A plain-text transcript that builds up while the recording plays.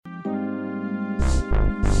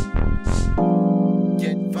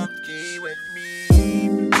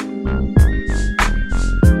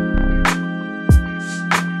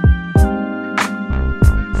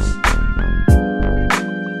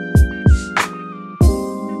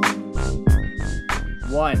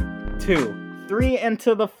1, 2, 3, and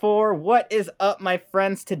to the 4. What is up, my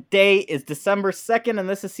friends? Today is December 2nd, and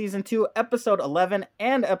this is Season 2, Episode 11,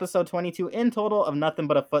 and Episode 22 in total of Nothing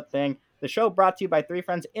But a Foot Thing, the show brought to you by 3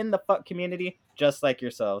 friends in the FUT community, just like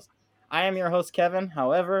yourselves. I am your host, Kevin.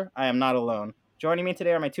 However, I am not alone. Joining me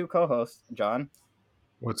today are my 2 co-hosts, John.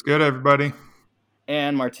 What's good, everybody?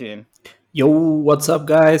 And Martin. Yo, what's up,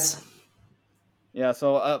 guys? Yeah,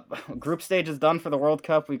 so group stage is done for the World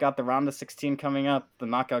Cup. We got the round of 16 coming up. The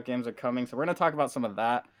knockout games are coming, so we're going to talk about some of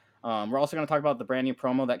that. We're also going to talk about the brand new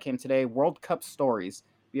promo that came today, World Cup Stories.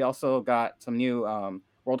 We also got some new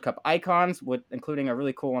World Cup icons, including a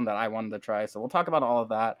really cool one that I wanted to try. So we'll talk about all of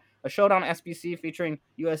that. A showdown SBC featuring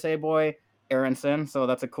USA boy Aronson, so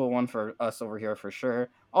that's a cool one for us over here for sure.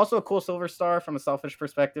 Also a cool silver star from a selfish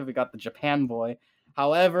perspective. We got the Japan boy.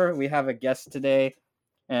 However, we have a guest today.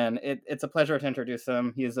 And it's a pleasure to introduce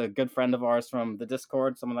him. He is a good friend of ours from the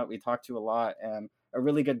Discord, someone that we talk to a lot, and a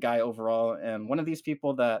really good guy overall. And one of these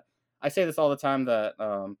people that, I say this all the time, that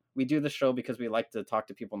we do this show because we like to talk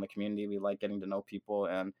to people in the community. We like getting to know people,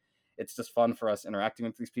 and it's just fun for us interacting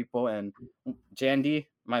with these people. And Jandy,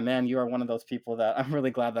 my man, you are one of those people that I'm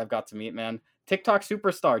really glad that I've got to meet, man. TikTok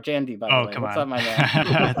superstar, Jandy, by the way. Come What's on. up, my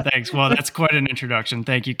man? Thanks. Well, that's quite an introduction.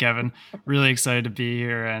 Thank you, Kevin. Really excited to be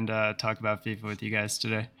here and talk about FIFA with you guys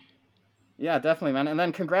today. Yeah, definitely, man. And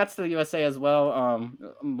then congrats to the USA as well.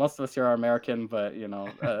 Most of us here are American, but,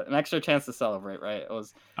 an extra chance to celebrate, right? It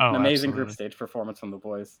was an amazing group stage performance from the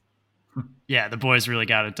boys. Yeah, the boys really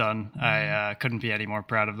got it done. I couldn't be any more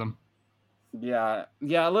proud of them. Yeah,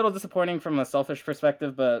 a little disappointing from a selfish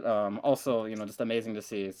perspective, but also, just amazing to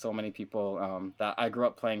see so many people that I grew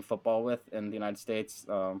up playing football with in the United States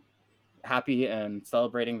happy and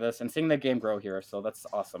celebrating this and seeing the game grow here. So that's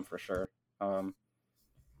awesome for sure.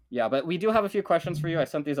 Yeah, but we do have a few questions for you. I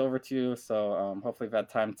sent these over to you, so hopefully you've had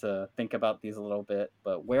time to think about these a little bit.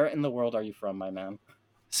 But where in the world are you from, my man?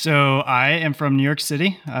 So I am from New York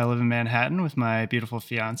City. I live in Manhattan with my beautiful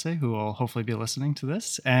fiance, who will hopefully be listening to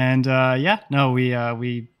this. And we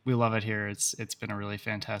love it here. It's been a really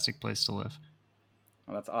fantastic place to live.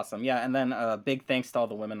 Well, that's awesome. Yeah, and then big thanks to all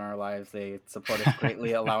the women in our lives. They support us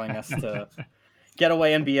greatly, allowing us to get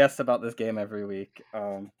away and BS about this game every week.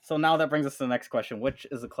 So now that brings us to the next question. Which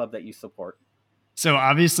is the club that you support? So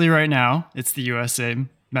obviously right now, it's the USA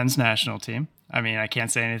men's national team. I mean, I can't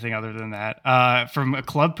say anything other than that. From a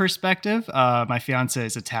club perspective, my fiance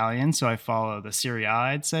is Italian, so I follow the Serie A,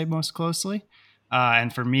 I'd say, most closely.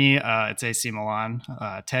 And for me, it's AC Milan,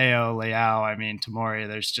 Teo, Leao, Tomori.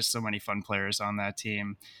 There's just so many fun players on that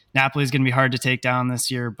team. Napoli is going to be hard to take down this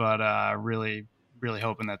year, but really, really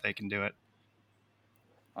hoping that they can do it.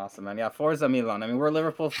 Awesome, man. Yeah, Forza Milan. We're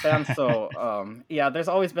Liverpool fans, so there's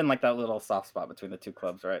always been like that little soft spot between the two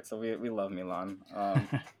clubs, right? So we love Milan.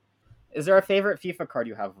 Is there a favorite FIFA card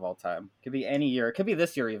you have of all time? Could be any year. It could be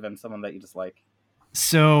this year even, someone that you just like.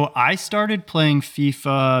 So I started playing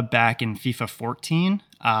FIFA back in FIFA 14.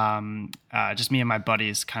 Just me and my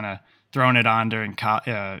buddies kind of throwing it on during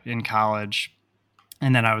in college.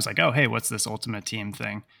 And then I was like, oh, hey, what's this Ultimate Team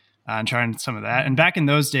thing? And trying some of that. And back in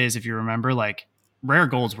those days, if you remember, like rare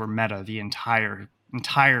golds were meta the entire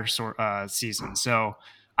season. So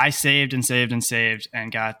I saved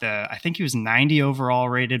and got I think he was 90 overall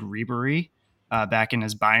rated Ribery back in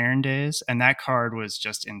his Bayern days. And that card was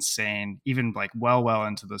just insane, even like well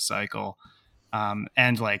into the cycle.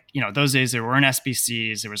 And those days there weren't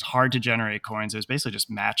SBCs. It was hard to generate coins. It was basically just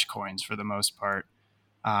match coins for the most part.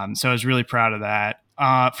 So I was really proud of that.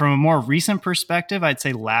 From a more recent perspective, I'd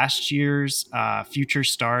say last year's Future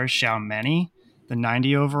Stars Xiaomeni, the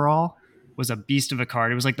 90 overall, was a beast of a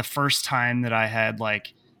card. It was like the first time that I had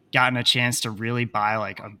like gotten a chance to really buy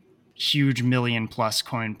like a huge 1 million+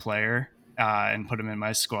 coin player and put him in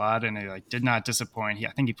my squad, and it did not disappoint.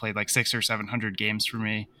 I think he played like 600 or 700 games for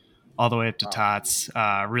me all the way up to TOTS.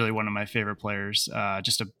 Really one of my favorite players.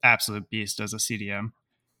 Just an absolute beast as a CDM.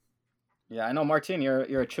 Yeah, I know, Martin, you're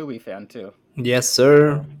a Chewy fan too. Yes,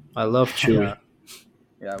 sir. I love Chewy.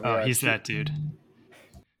 Yeah, he's that dude.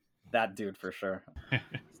 That dude for sure.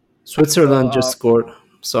 Switzerland just scored.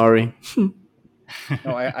 Sorry.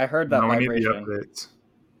 No, I heard that vibration.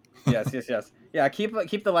 Yes. Yeah, keep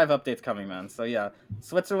the live updates coming, man. So yeah,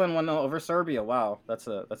 Switzerland won over Serbia. Wow, that's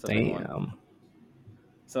a big one.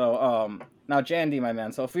 So now Jandy, my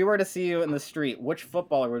man. So if we were to see you in the street, which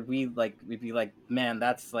footballer would we like? We'd be like, man,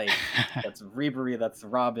 that's Ribery, that's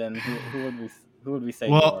Robin. Who would we say?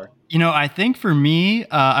 Well, I think for me,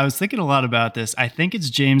 I was thinking a lot about this. I think it's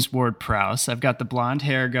James Ward-Prowse. I've got the blonde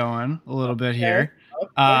hair going a little bit here.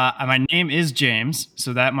 My name is James,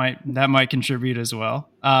 so that might contribute as well.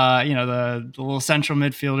 The little central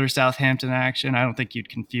midfielder Southampton action. I don't think you'd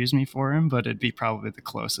confuse me for him, but it'd be probably the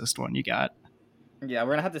closest one you got. Yeah,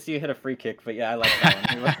 we're gonna have to see you hit a free kick, but yeah, I like that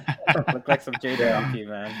one. You look like some JWP,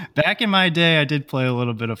 man. Back in my day, I did play a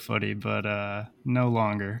little bit of footy, but no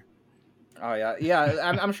longer. Oh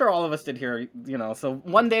yeah. I'm sure all of us did here. So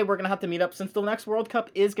one day we're gonna have to meet up since the next World Cup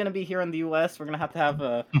is gonna be here in the U.S. We're gonna have to have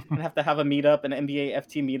a meetup, an NBA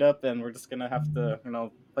FT meetup, and we're just gonna have to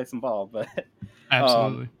play some ball. But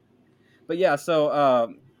absolutely. But yeah,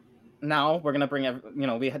 so now we're gonna bring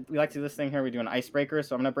we like to do this thing here. We do an icebreaker,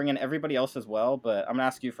 so I'm gonna bring in everybody else as well. But I'm gonna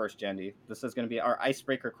ask you first, Jandy. This is gonna be our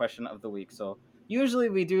icebreaker question of the week. So usually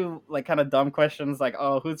we do like kind of dumb questions like,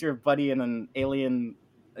 oh, who's your buddy in an alien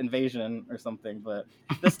invasion or something, but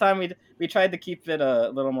this time we tried to keep it a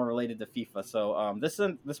little more related to FIFA. So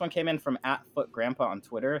this one came in from @FootGrandpa on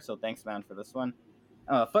Twitter, so thanks, man, for this one.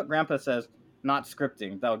 FootGrandpa says, not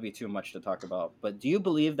scripting, that would be too much to talk about, but do you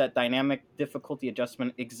believe that dynamic difficulty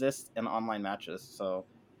adjustment exists in online matches? So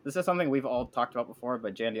this is something we've all talked about before,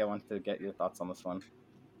 but Jandy, I want to get your thoughts on this one.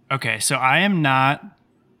 Okay, so I am not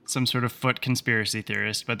some sort of foot conspiracy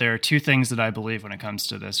theorist, but there are two things that I believe when it comes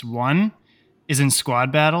to this. One is in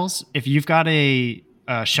squad battles, if you've got a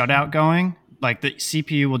shutout going, like the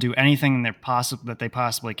CPU will do anything that they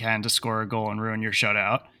possibly can to score a goal and ruin your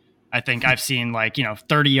shutout. I think I've seen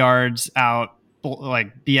 30 yards out,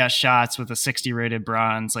 like BS shots with a 60 rated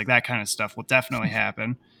bronze, like that kind of stuff will definitely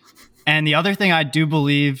happen. And the other thing I do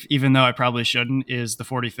believe, even though I probably shouldn't, is the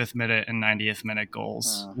 45th minute and 90th minute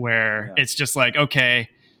goals, where it's just like, okay,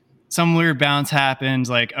 some weird bounce happens.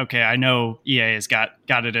 Like, okay, I know EA has got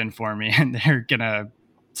it in for me, and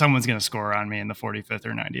someone's gonna score on me in the 45th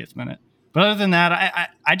or 90th minute. But other than that,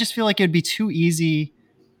 I just feel like it'd be too easy.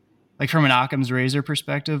 Like from an Occam's razor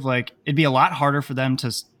perspective, like it'd be a lot harder for them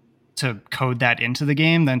to code that into the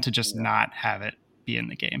game than to just not have it be in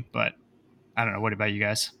the game. But I don't know. What about you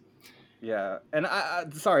guys? Yeah, and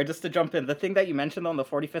sorry, just to jump in, the thing that you mentioned on the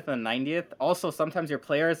 45th and 90th, also sometimes your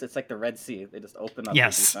players, it's like the Red Sea. They just open up.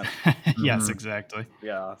 Yes. The defense. Yes, exactly.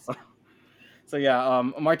 Yeah. So yeah,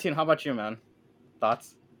 Martin, how about you, man?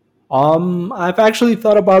 Thoughts? I've actually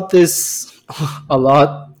thought about this a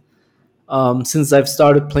lot since I've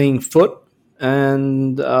started playing foot,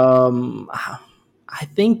 and I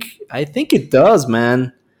think it does,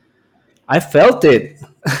 man. I felt it.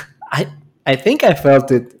 I think I felt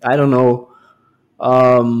it. I don't know.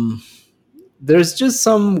 There's just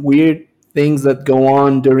some weird things that go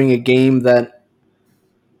on during a game that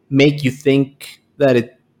make you think that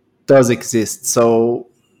it does exist. So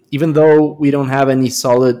even though we don't have any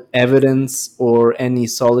solid evidence or any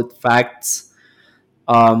solid facts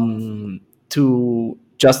to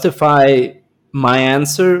justify my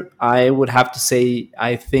answer, I would have to say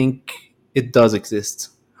I think it does exist.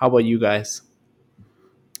 How about you guys?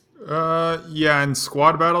 Yeah, in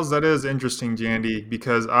squad battles, that is interesting, Jandy,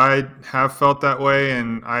 because I have felt that way,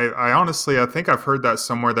 and I honestly, I think I've heard that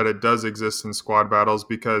somewhere that it does exist in squad battles,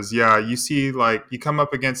 because, yeah, you see, like, you come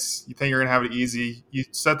up against, you think you're going to have it easy, you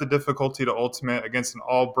set the difficulty to ultimate against an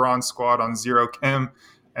all-bronze squad on zero chem,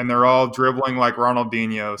 and they're all dribbling like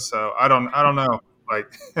Ronaldinho, so I don't know,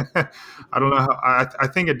 like, I don't know, I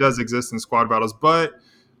think it does exist in squad battles, but,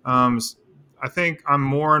 I think I'm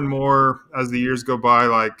more and more as the years go by,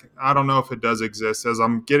 like, I don't know if it does exist. As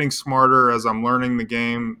I'm getting smarter, as I'm learning the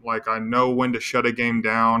game, like, I know when to shut a game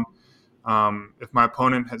down. If my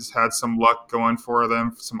opponent has had some luck going for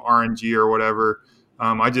them, some RNG or whatever,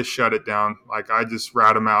 I just shut it down. Like, I just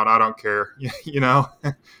rat them out. I don't care.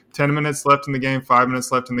 10 minutes left in the game, 5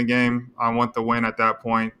 minutes left in the game. I want the win at that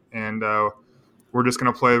point. And we're just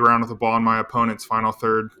going to play around with the ball in my opponent's final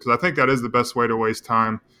third, because I think that is the best way to waste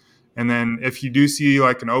time. And then if you do see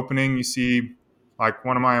like an opening, you see like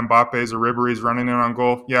one of my Mbappe's or Ribéry's running in on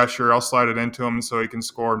goal, yeah, sure, I'll slide it into him so he can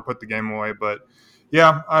score and put the game away. But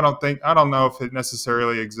yeah, I don't know if it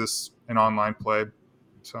necessarily exists in online play.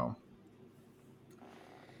 So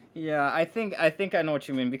yeah, I think I know what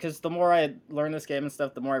you mean, because the more I learn this game and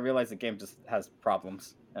stuff, the more I realize the game just has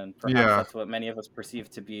problems, and perhaps that's what many of us perceive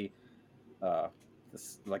to be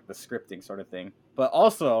like the scripting sort of thing. But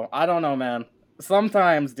also, I don't know, man.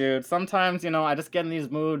 Sometimes, dude, I just get in these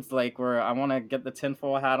moods like where I want to get the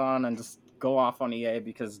tinfoil hat on and just go off on EA,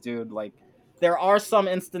 because, dude, like, there are some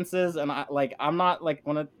instances, and I'm not like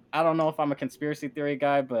I don't know if I'm a conspiracy theory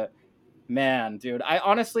guy, but man, dude, I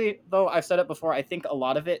honestly, though, I've said it before, I think a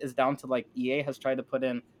lot of it is down to like EA has tried to put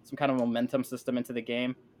in some kind of momentum system into the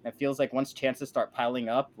game. It feels like once chances start piling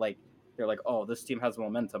up, like they're like, oh, this team has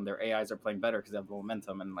momentum, their AIs are playing better because they have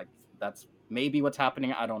momentum, and like that's maybe what's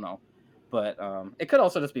happening. I don't know. But it could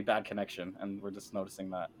also just be bad connection, and we're just noticing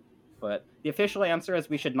that. But the official answer is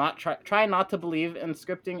we should not try not to believe in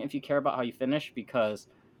scripting if you care about how you finish, because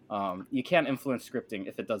you can't influence scripting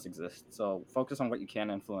if it does exist. So focus on what you can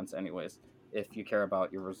influence anyways, if you care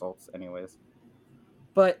about your results anyways.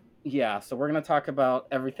 But yeah, so we're gonna talk about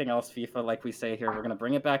everything else FIFA, like we say here. We're gonna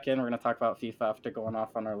bring it back in. We're gonna talk about FIFA after going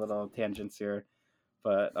off on our little tangents here.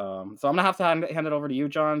 But so I'm gonna have to hand it over to you,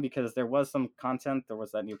 John, because there was some content. There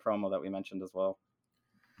was that new promo that we mentioned as well.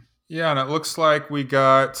 Yeah, and it looks like we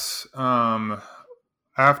got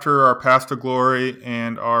after our Path to Glory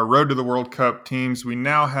and our Road to the World Cup teams, we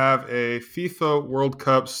now have a FIFA World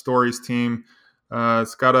Cup Stories team.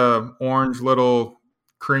 It's got a orange little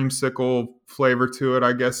creamsicle flavor to it,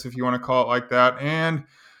 I guess, if you want to call it like that. And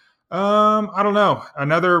I don't know,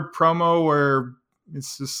 another promo where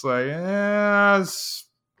it's just like, it's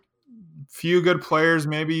few good players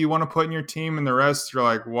maybe you want to put in your team, and the rest you're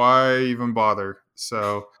like, why even bother?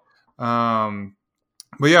 So,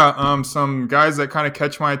 but yeah, some guys that kind of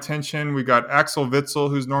catch my attention. We got Axel Witsel,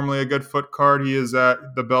 who's normally a good foot card. He is at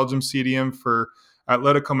the Belgium CDM for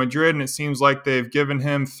Atletico Madrid, and it seems like they've given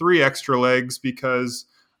him 3 extra legs because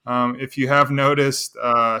if you have noticed,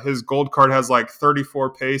 his gold card has like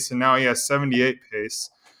 34 pace, and now he has 78 pace.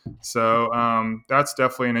 So that's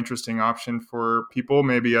definitely an interesting option for people,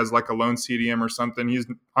 maybe as like a lone CDM or something.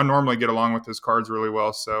 I normally get along with his cards really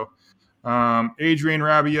well. So Adrian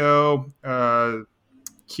Rabiot,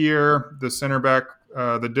 Kier, the center back,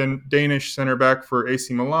 the Danish center back for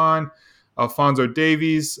AC Milan. Alphonso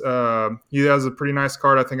Davies, he has a pretty nice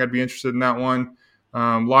card. I think I'd be interested in that one.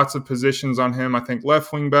 Lots of positions on him. I think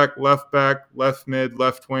left wing back, left mid,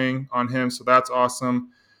 left wing on him. So that's awesome.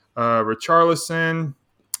 Richarlison,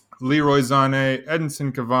 Leroy Sané,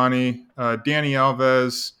 Edinson Cavani, Danny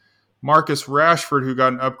Alves, Marcus Rashford, who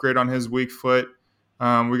got an upgrade on his weak foot.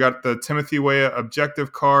 We got the Timothy Weah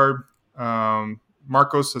objective card.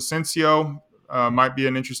 Marcos Asensio might be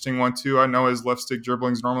an interesting one too. I know his left stick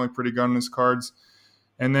dribbling is normally pretty good on his cards.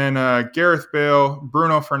 And then Gareth Bale,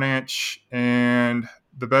 Bruno Fernandes, and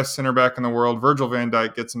the best center back in the world, Virgil van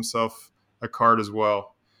Dijk, gets himself a card as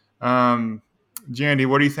well. Jandy,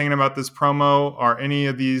 what are you thinking about this promo? Are any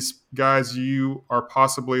of these guys you are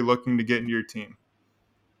possibly looking to get into your team?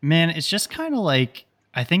 Man, it's just kind of like,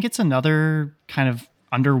 I think it's another kind of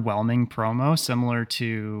underwhelming promo, similar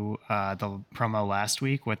to the promo last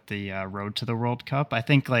week with the Road to the World Cup. I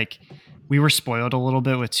think like we were spoiled a little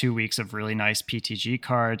bit with 2 weeks of really nice PTG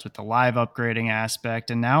cards with the live upgrading aspect.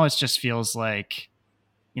 And now it just feels like,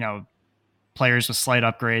 players with slight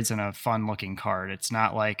upgrades and a fun looking card. It's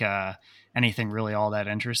not like anything really all that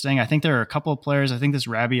interesting. I think there are a couple of players. I think this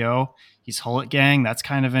Rabiot, he's Hullet Gang. That's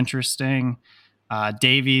kind of interesting.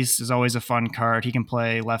 Davies is always a fun card. He can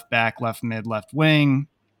play left back, left mid, left wing.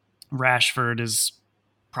 Rashford is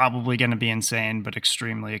probably going to be insane, but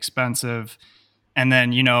extremely expensive. And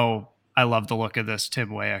then, I love the look of this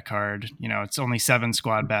Tim Weah card. It's only 7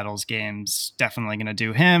 squad battles games. Definitely going to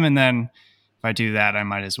do him. And then if I do that, I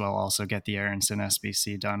might as well also get the Aronson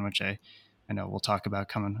SBC done, which I know we'll talk about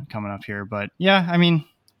coming up here. But yeah, I mean,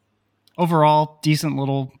 overall, decent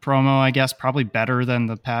little promo, I guess. Probably better than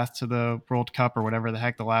the Path to the World Cup or whatever the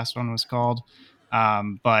heck the last one was called.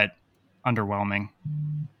 But underwhelming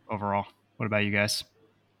overall. What about you guys?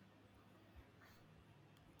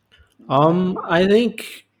 I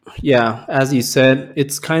think, yeah, as you said,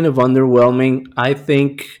 it's kind of underwhelming. I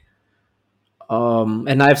think,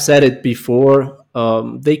 and I've said it before,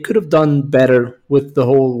 they could have done better with the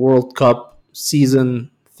whole World Cup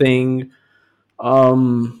season thing.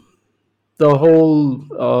 The whole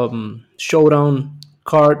showdown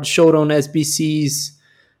SBCs,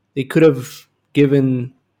 they could have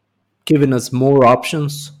given us more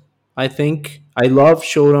options. I think I love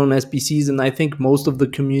showdown SBCs, and I think most of the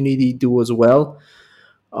community do as well.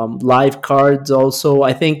 Live cards also.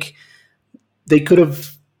 I think they could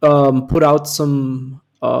have put out some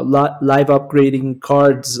live upgrading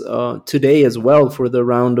cards today as well for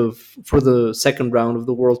the second round of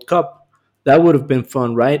the World Cup. That would have been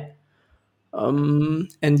fun, right? And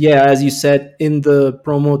yeah, as you said, in the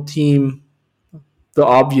promo team, the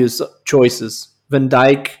obvious choices. Van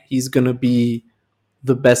Dijk, he's going to be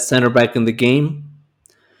the best center back in the game.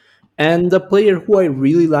 And the player who I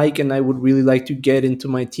really like and I would really like to get into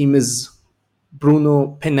my team is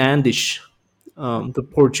Bruno Fernandes, the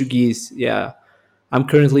Portuguese. Yeah, I'm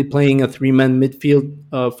currently playing a 3-man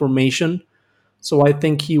midfield formation, so I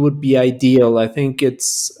think he would be ideal. I think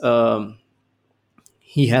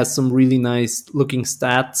he has some really nice looking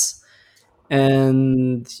stats.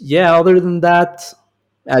 And yeah, other than that,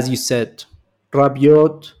 as you said,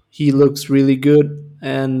 Rabiot, He looks really good,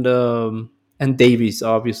 and Davies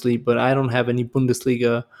obviously. But I don't have any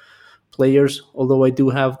Bundesliga players, although I do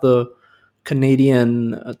have the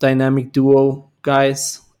Canadian dynamic duo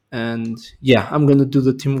guys. And yeah, I'm gonna do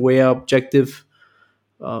the Tim Weah objective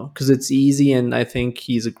because it's easy, and I think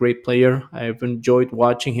he's a great player. I've enjoyed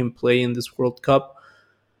watching him play in this World Cup.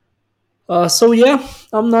 So yeah,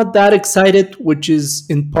 I'm not that excited, which is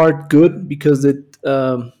in part good because it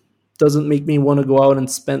doesn't make me want to go out and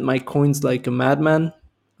spend my coins like a madman.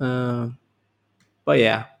 Uh, but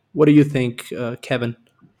yeah, what do you think, Kevin?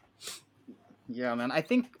 Yeah, man. I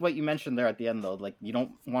think what you mentioned there at the end, though, like you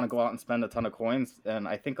don't want to go out and spend a ton of coins, and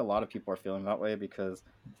I think a lot of people are feeling that way because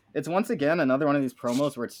it's once again another one of these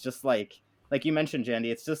promos where it's just like you mentioned, Jandy.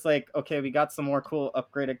 It's just like, okay, we got some more cool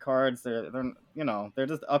upgraded cards. They're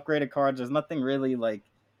just upgraded cards. There's nothing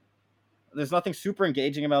super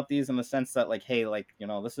engaging about these in the sense that like, hey, like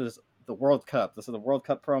this is the World Cup. This is the World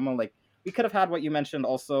Cup promo. Like we could have had what you mentioned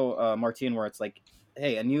also, Martin, where it's like,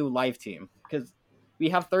 hey, a new live team because we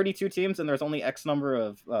have 32 teams and there's only X number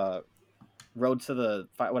of road to the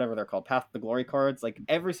whatever they're called, path to the glory cards. Like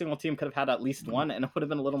every single team could have had at least one, and it would have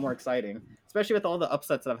been a little more exciting, especially with all the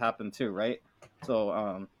upsets that have happened too, right?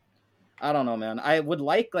 So I don't know, man. I would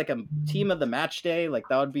like a team of the match day. Like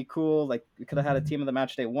that would be cool. Like we could have had a team of the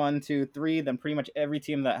match day 1, 2, 3. Then pretty much every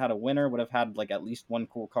team that had a winner would have had like at least one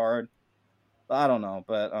cool card. But I don't know.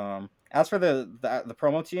 But as for the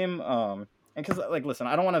promo team, and because like listen,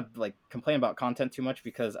 I don't want to like complain about content too much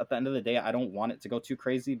because at the end of the day, I don't want it to go too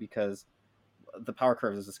crazy because the power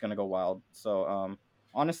curve is just going to go wild. So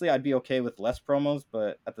honestly, I'd be okay with less promos,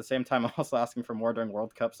 but at the same time, I'm also asking for more during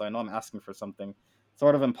World Cup, so I know I'm asking for something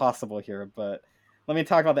sort of impossible here. But let me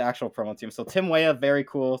talk about the actual promo team. So Tim Weah, very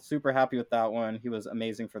cool, super happy with that one. He was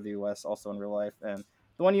amazing for the US, also in real life. And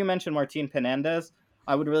the one you mentioned, Martin Penandes,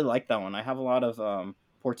 I would really like that one. I have a lot of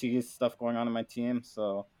Portuguese stuff going on in my team,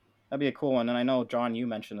 so that'd be a cool one. And I know, John, you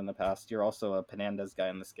mentioned in the past, you're also a Penandes guy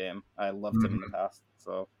in this game. I loved him in the past,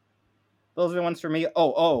 so those are the ones for me.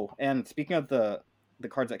 And speaking of the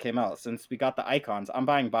cards that came out, since we got the icons, I'm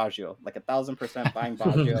buying Baggio, like 1,000% buying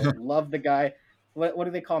Baggio. Love the guy. What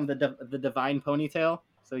do they call him? The divine ponytail.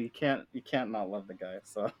 So you can't not love the guy.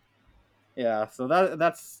 So yeah, so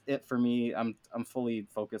that's it for me. I'm fully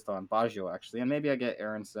focused on Baggio actually, and maybe I get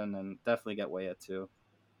Aronson and definitely get Weah too.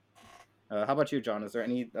 How about you, John? Is there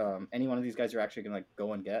any one of these guys you're actually gonna like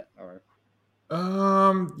go and get or?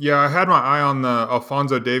 Yeah, I had my eye on the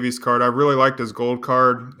Alphonso Davies card. I really liked his gold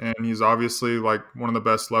card, and he's obviously like one of the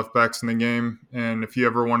best left backs in the game. And if you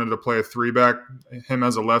ever wanted to play a 3-back, him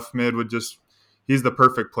as a left mid he's the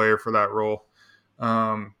perfect player for that role.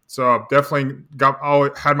 So I've definitely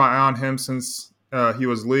had my eye on him since he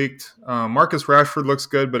was leaked. Marcus Rashford looks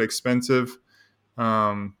good, but expensive.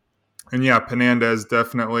 And yeah, Penandes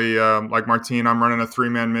definitely, like Martin, I'm running a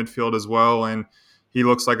 3-man midfield as well, and he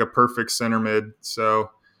looks like a perfect center mid.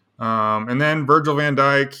 So, and then Virgil van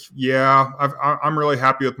Dijk, yeah, I'm really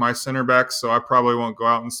happy with my center backs, so I probably won't go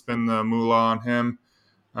out and spend the moolah on him.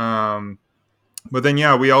 But then,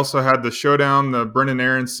 yeah, we also had the showdown, the Brendan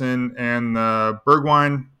Aronson and the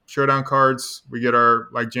Bergwijn showdown cards. We get our,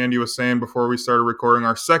 like Jandy was saying before we started recording,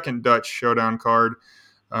 our second Dutch showdown card.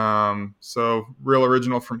 So real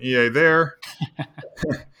original from EA there.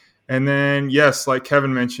 And then, yes, like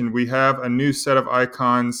Kevin mentioned, we have a new set of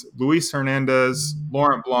icons: Luis Hernandez,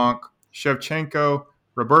 Laurent Blanc, Shevchenko,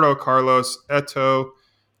 Roberto Carlos, Eto'o,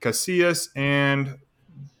 Casillas, and,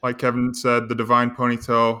 like Kevin said, the divine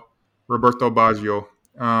ponytail, Roberto Baggio.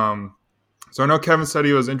 So I know Kevin said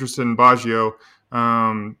he was interested in Baggio.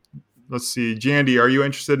 Let's see. Jandy, are you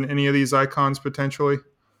interested in any of these icons potentially?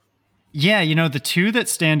 Yeah, the two that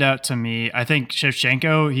stand out to me, I think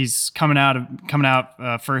Shevchenko, he's coming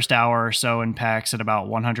out first hour or so in packs at about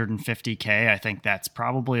 150K. I think that's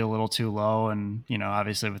probably a little too low. And,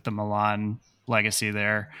 obviously with the Milan legacy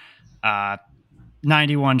there,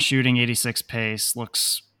 91 shooting, 86 pace,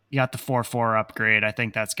 you got the 4-4 upgrade. I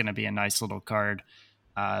think that's going to be a nice little card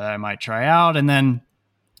that I might try out. And then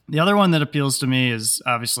the other one that appeals to me is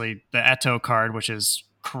obviously the Eto'o card, which is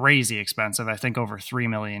crazy expensive. I think over 3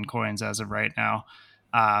 million coins as of right now.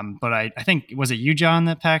 But I think, was it you, John,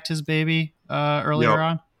 that packed his baby earlier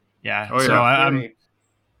on? Yeah. Oh, so yeah.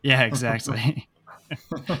 Yeah, exactly.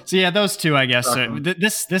 So yeah, those two, I guess.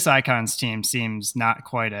 This Icons team seems not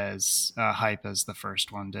quite as hype as the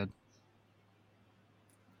first one did.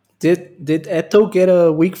 Did Eto'o get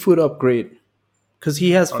a weak foot upgrade? Because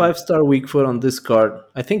he has 5-star weak foot on this card.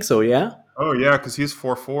 I think so, yeah? Oh, yeah, because he's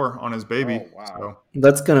 4-4 on his baby. Oh, wow. So.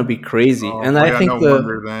 That's going to be crazy. And I think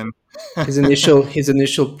wonder then. his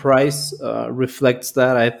initial price reflects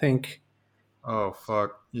that, I think. Oh,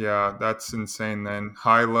 fuck. Yeah, that's insane then.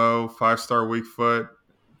 High low, 5-star weak foot,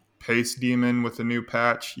 pace demon with a new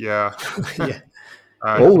patch. Yeah. Yeah.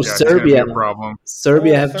 Oh, Yeah, he's gonna be Serbia. a problem.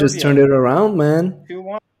 Serbia Oh, have just Serbia turned it around, man.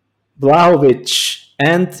 2-1. Vlahovic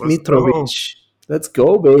and Let's go. Mitrovic. Let's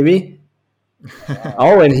go, baby. Wow.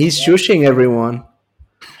 Oh, and he's shushing everyone.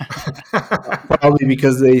 Probably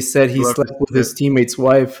because they said he Love to slept with see his it. teammate's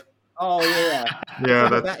wife. Oh yeah. Yeah,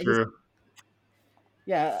 So that's he's, true.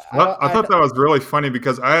 yeah. I thought that was really funny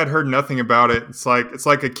because I had heard nothing about it. It's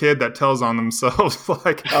like a kid that tells on themselves.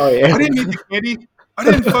 Like, Oh, yeah. I didn't eat the candy. I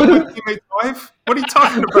didn't fuck my teammate's wife. What are you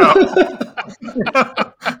talking about?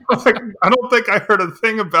 Like, I don't think I heard a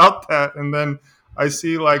thing about that. And then I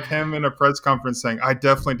see like him in a press conference saying, "I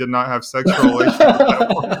definitely did not have sexual relations with that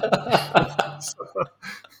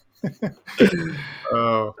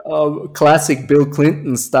woman." Classic Bill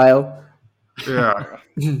Clinton style. Yeah.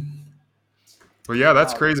 But yeah,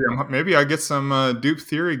 that's Wow. crazy. Maybe I get some dupe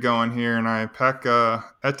theory going here, and I pack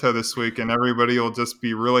Etta this week, and everybody will just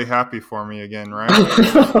be really happy for me again, right?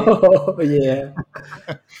 Oh, yeah.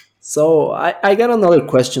 So I got another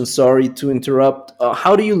question. Sorry to interrupt.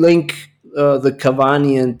 How do you link the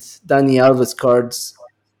Cavani and Dani Alves cards?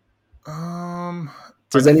 I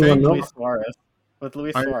Does anyone think know? Luis Suarez with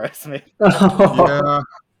Luis I- Suarez. Maybe. yeah,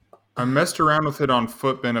 I messed around with it on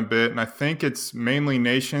Footbin a bit, and I think it's mainly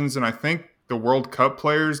nations, and I think the World Cup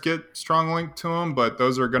players get strong link to them, but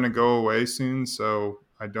those are going to go away soon, so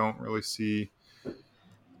I don't really see.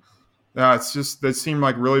 Yeah, it's just they seem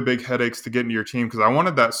like really big headaches to get into your team because I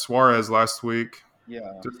wanted that Suarez last week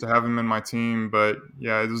Yeah. just to have him in my team, but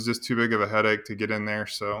yeah, it was just too big of a headache to get in there,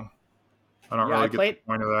 so I don't Yeah, really I get played. the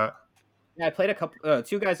point of that. Yeah, I played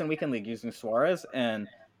two guys in weekend league using Suarez, and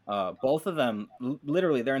both of them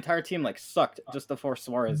literally their entire team like sucked just to force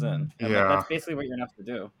Suarez in, and like Yeah. that's basically what you're gonna have to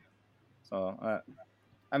do. So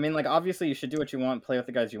I mean, like obviously you should do what you want, play with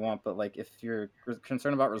the guys you want, but like if you're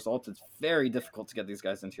concerned about results, it's very difficult to get these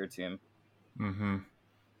guys into your team. Mm-hmm.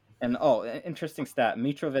 And interesting stat: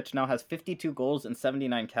 Mitrovic now has 52 goals and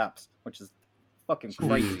 79 caps, which is fucking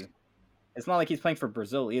crazy. It's not like he's playing for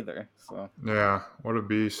Brazil either. So Yeah, what a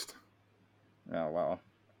beast. yeah, wow.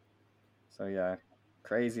 So yeah,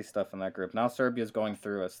 crazy stuff in that group. Now Serbia's going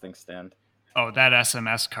through as things stand. Oh, that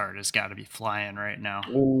SMS card has got to be flying right now.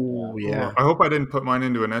 Oh, yeah. I hope I didn't put mine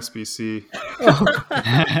into an SBC.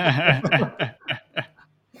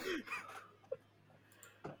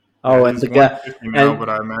 Oh, and he's the guy, 150 now, and but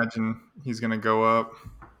I imagine he's going to go up.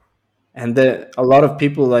 a lot of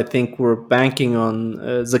people I think were banking on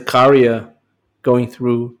Zakaria going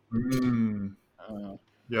through. Mm. Uh, Yeah,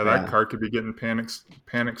 Yeah. that card could be getting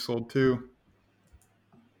panic sold too.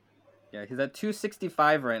 yeah, he's at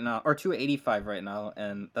 265 right now, or 285 right now,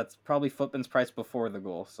 and that's probably Footman's price before the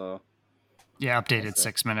goal. So Yeah, updated That's it.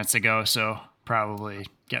 6 minutes ago, so probably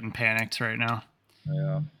getting panicked right now.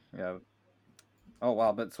 yeah. Oh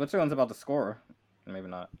wow, but Switzerland's about to score. Maybe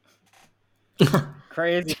not.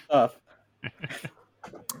 Crazy stuff.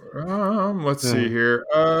 Let's see here.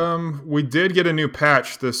 We did get a new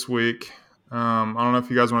patch this week. I don't know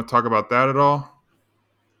if you guys want to talk about that at all.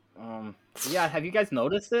 Yeah, have you guys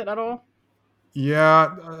noticed it at all?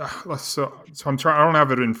 Yeah, so I'm trying. I don't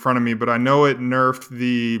have it in front of me, but I know it nerfed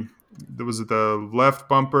the left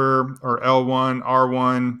bumper or L1,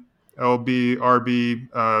 R1, LB,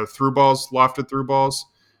 RB through balls, lofted through balls.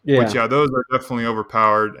 Which those are definitely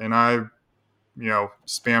overpowered, and I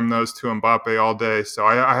spam those to Mbappe all day. So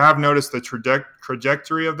I have noticed the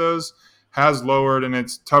trajectory of those has lowered, and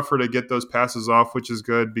it's tougher to get those passes off, which is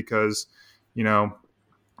good because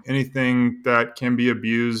anything that can be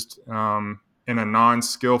abused in a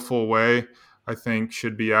non-skillful way, I think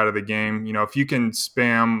should be out of the game. If you can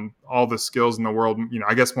spam all the skills in the world,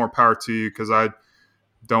 I guess more power to you because I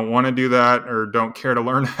don't want to do that or don't care to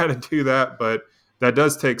learn how to do that, but that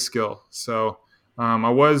does take skill. So I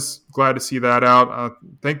was glad to see that out. I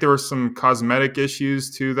think there were some cosmetic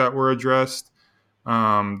issues too that were addressed.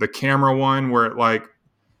 The camera one where it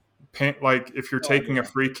if you're taking a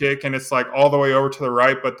free kick and it's like all the way over to the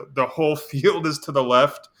right, but the whole field is to the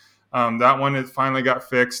left. That one it finally got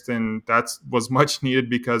fixed, and that was much needed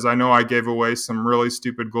because I know I gave away some really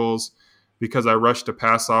stupid goals because I rushed to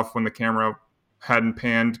pass off when the camera hadn't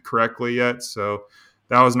panned correctly yet. So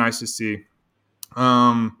that was nice to see.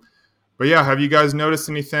 But yeah, have you guys noticed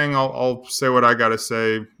anything? I'll say what I got to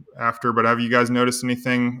say after, but have you guys noticed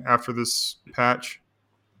anything after this patch?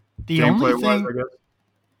 The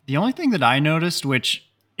only thing that I noticed, which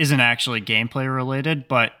isn't actually gameplay related,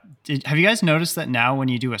 but have you guys noticed that now when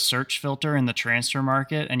you do a search filter in the transfer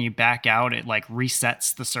market and you back out, it like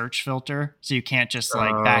resets the search filter, so you can't just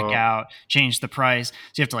like back out, change the price, so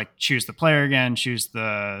you have to like choose the player again, choose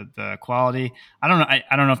the quality. I don't know.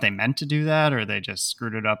 I don't know if they meant to do that or they just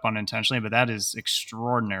screwed it up unintentionally, but that is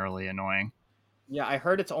extraordinarily annoying. Yeah, I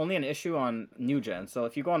heard it's only an issue on new gen. So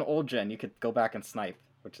if you go on old gen, you could go back and snipe,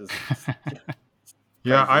 which is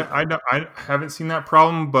Yeah, I haven't seen that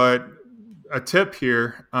problem, but a tip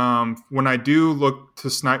here, when I do look to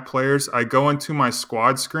snipe players, I go into my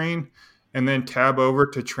squad screen and then tab over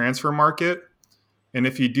to transfer market. And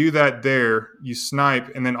if you do that there, you snipe,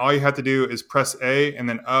 and then all you have to do is press A and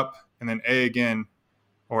then up and then A again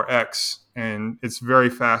or X. And it's very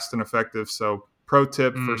fast and effective. So pro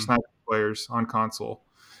tip for sniping players on console.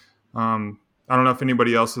 I don't know if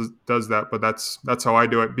anybody else does that, but that's how I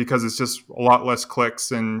do it, because it's just a lot less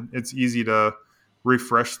clicks and it's easy to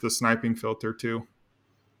refresh the sniping filter too.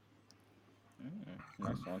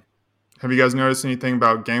 Nice one. Have you guys noticed anything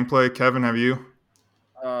about gameplay? Kevin, have you?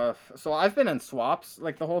 So I've been in swaps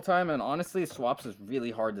like the whole time, and honestly, swaps is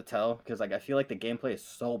really hard to tell because like I feel like the gameplay is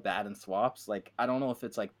so bad in swaps. Like I don't know if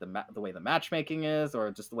it's like the way the matchmaking is,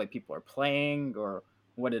 or just the way people are playing, or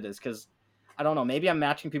what it is. Because I don't know, maybe I'm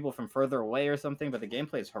matching people from further away or something, but the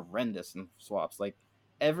gameplay is horrendous in swaps. Like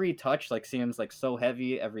every touch like seems like so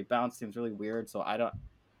heavy, every bounce seems really weird. So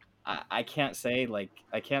I can't say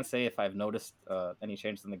if I've noticed any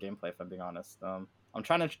changes in the gameplay, if I'm being honest. I'm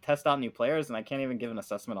trying to test out new players, and I can't even give an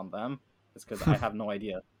assessment on them. It's because I have no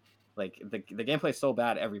idea. Like the gameplay is so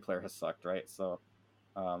bad, every player has sucked, right? So,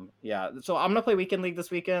 yeah. So I'm gonna play weekend league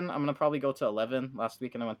this weekend. I'm gonna probably go to 11. Last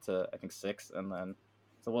weekend I went to I think 6, and then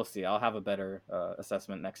so we'll see. I'll have a better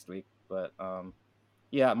assessment next week. But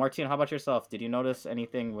yeah, Martine, how about yourself? Did you notice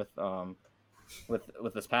anything with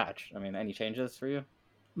this patch? I mean, any changes for you?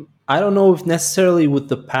 I don't know if necessarily with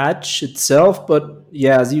the patch itself, but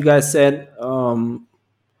yeah, as you guys said,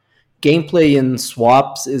 gameplay in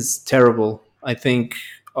swaps is terrible. I think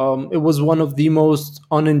it was one of the most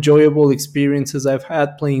unenjoyable experiences I've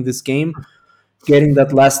had playing this game. Getting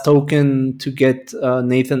that last token to get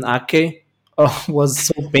Nathan Ake was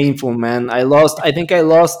so painful, man. I think I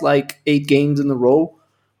lost like 8 games in a row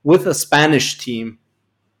with a Spanish team.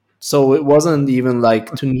 So it wasn't even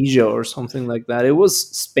like Tunisia or something like that. It was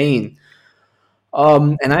Spain.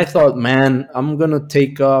 And I thought, man, I'm going to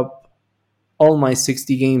take up all my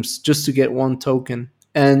 60 games just to get one token.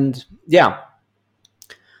 And yeah,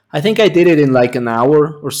 I think I did it in like an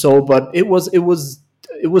hour or so, but it was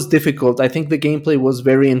difficult. I think the gameplay was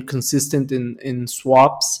very inconsistent in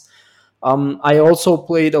swaps. I also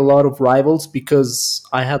played a lot of rivals because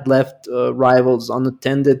I had left rivals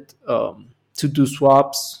unattended to do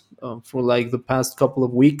swaps for like the past couple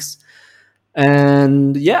of weeks.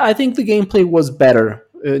 And yeah, I think the gameplay was better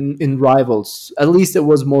in rivals. At least it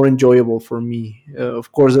was more enjoyable for me.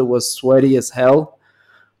 Of course, it was sweaty as hell,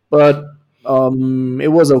 but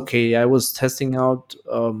it was okay. I was testing out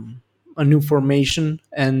a new formation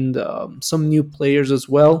and some new players as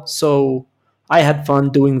well. So I had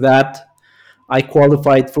fun doing that. I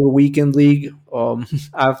qualified for weekend league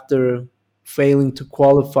after failing to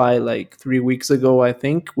qualify like 3 weeks ago, I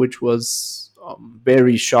think, which was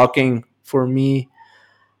very shocking for me.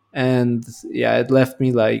 And yeah, it left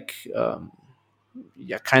me like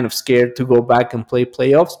yeah, kind of scared to go back and play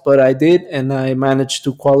playoffs, but I did, and I managed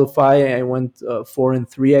to qualify. I went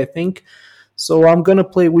 4-3, I think. So I'm gonna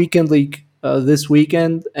play weekend league this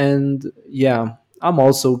weekend, and yeah, I'm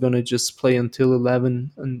also gonna just play until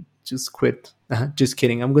 11 and just quit. Just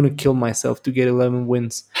kidding. I'm gonna kill myself to get 11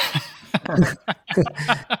 wins.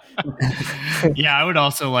 Yeah, I would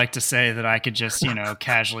also like to say that I could just,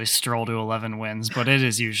 casually stroll to 11 wins, but it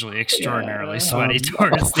is usually extraordinarily sweaty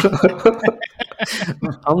towards the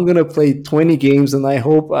I'm gonna play 20 games, and I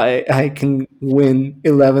hope I can win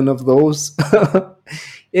 11 of those.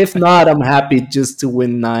 If not, I'm happy just to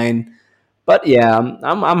win 9. But yeah,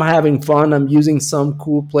 I'm having fun. I'm using some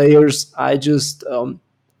cool players. I just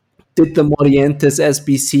did the Morientes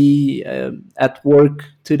SBC at work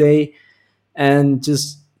today, and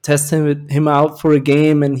just test him out for a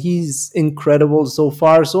game, and he's incredible so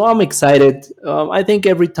far. So I'm excited. I think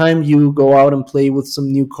every time you go out and play with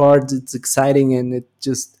some new cards, it's exciting, and it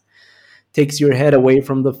just takes your head away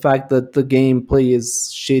from the fact that the gameplay is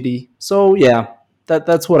shitty. So yeah,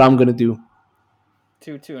 that's what I'm gonna do.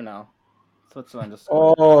 2-2 now. Switzerland just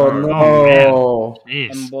scored. Oh no!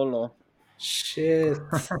 Jeez. Mbolo. Shit.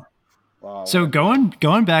 Wow. So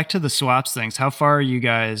going back to the swaps things, how far are you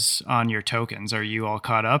guys on your tokens? Are you all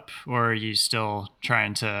caught up, or are you still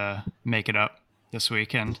trying to make it up this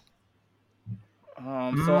weekend?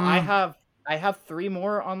 So Mm, I have 3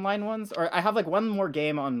 more online ones, or I have like one more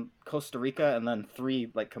game on Costa Rica, and then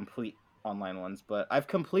 3 like complete online ones. But I've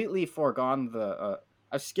completely foregone the.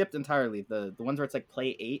 I've skipped entirely the ones where it's like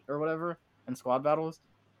play 8 or whatever in squad battles.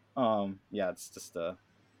 Yeah, it's just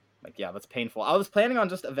like, yeah, that's painful. I was planning on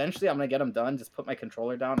just eventually I'm gonna get them done, just put my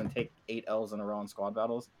controller down and take 8 L's in a row in squad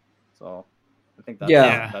battles. So I think Yeah,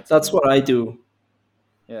 Yeah. that's that's gonna. what I do.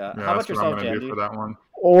 Yeah. yeah, How about that's what I'm yourself, gonna do for Jandy? that one.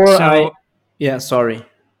 Or So yeah, sorry.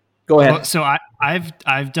 Go Well, ahead. so I've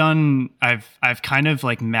kind of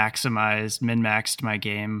like min-maxed my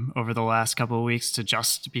game over the last couple of weeks to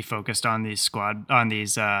just be focused on these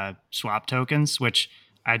swap tokens, which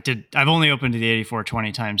I did. I've only opened the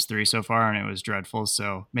 8420 times 3 so far, and it was dreadful.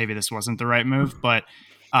 So maybe this wasn't the right move. But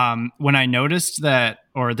when I noticed that,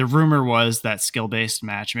 or the rumor was that skill-based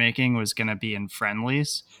matchmaking was going to be in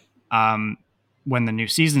friendlies, um, when the new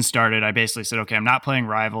season started, I basically said, okay, I'm not playing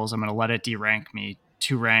rivals. I'm going to let it derank me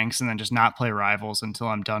 2 ranks and then just not play rivals until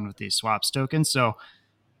I'm done with these swaps tokens. So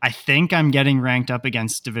I think I'm getting ranked up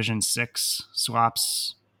against Division 6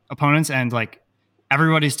 swaps opponents, and like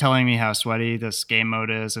everybody's telling me how sweaty this game mode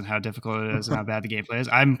is and how difficult it is and how bad the gameplay is.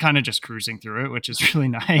 I'm kind of just cruising through it, which is really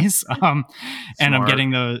nice. And I'm Smart.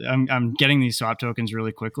 getting I'm getting these swap tokens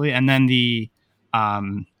really quickly, and then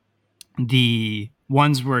um, the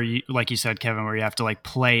ones where you, like you said, Kevin, where you have to like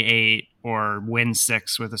play 8 or win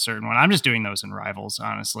 6 with a certain one. I'm just doing those in rivals,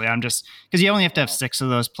 honestly. I'm just, because you only have to have Wow. 6 of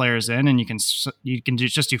those players in, and you can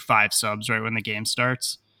just do 5 subs right when the game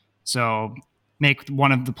starts. So make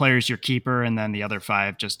one of the players your keeper, and then the other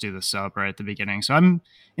 5 just do the sub right at the beginning. So I'm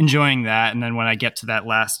enjoying that. And then when I get to that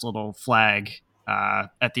last little flag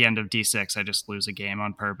at the end of D6, I just lose a game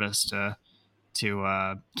on purpose to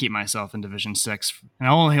keep myself in Division 6, and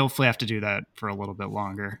I'll hopefully have to do that for a little bit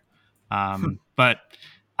longer. But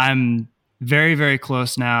I'm very, very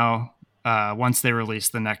close now. Once they release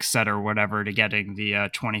the next set or whatever, to getting the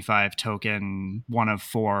 25 token 1 of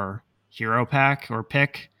 4 hero pack or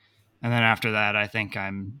pick. And then after that, I think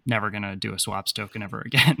I'm never going to do a swaps token ever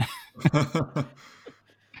again.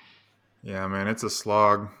 Yeah, man, it's a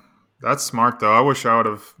slog. That's smart though. I wish I would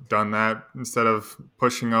have done that instead of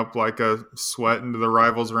pushing up like a sweat into the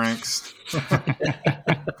rivals ranks. I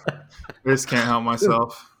just can't help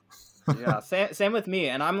myself. Yeah, same with me,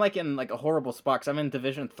 and I'm like in like a horrible spot because I'm in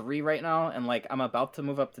Division 3 right now, and like I'm about to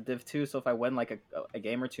move up to Div 2. So if I win like a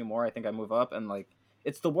game or 2 more, I think I move up, and like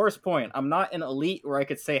it's the worst point. I'm not in elite where I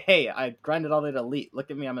could say, hey, I grinded all the way to elite. Look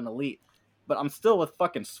at me, I'm in elite, but I'm still with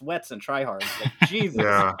fucking sweats and tryhards. Like Jesus,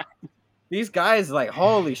 Yeah. these guys, like,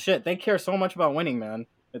 holy shit, they care so much about winning, man.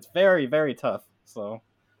 It's very, very tough. So,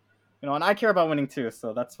 and I care about winning too.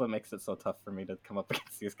 So that's what makes it so tough for me to come up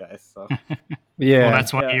against these guys. So, Yeah. Well,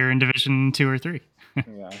 that's why yeah, you're in Division 2 or 3.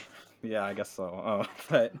 yeah, yeah, I guess so.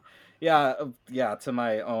 But yeah, yeah, to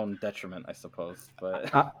my own detriment, I suppose.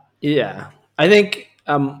 But Yeah. I think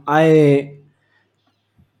I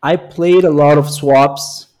played a lot of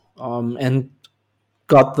swaps and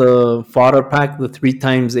got the fodder pack, the 3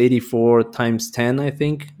 times 84 times 10, I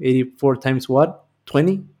think. 84 times what?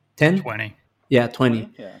 20? 10? 20. Yeah, 20.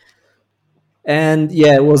 20, yeah. And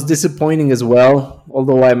yeah, it was disappointing as well,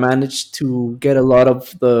 although I managed to get a lot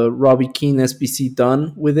of the Robbie Keane SBC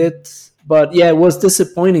done with it. But yeah, it was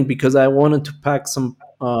disappointing because I wanted to pack some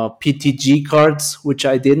PTG cards, which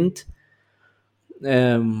I didn't.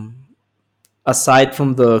 Um, Aside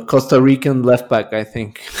from the Costa Rican left back, I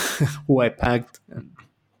think, who I packed. And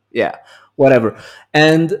yeah, whatever.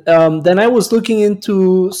 And then I was looking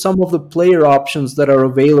into some of the player options that are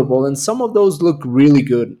available, and some of those look really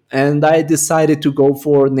good. And I decided to go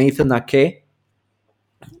for Nathan Ake.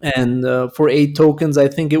 And for 8 tokens, I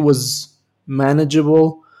think it was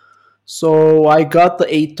manageable. So I got the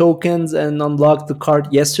 8 tokens and unlocked the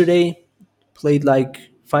card yesterday. Played like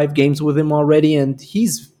 5 games with him already, and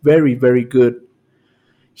he's very, very good.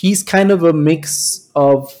 He's kind of a mix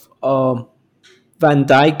of Van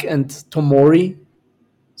Dyke and Tomori.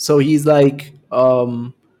 So he's like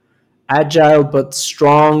agile but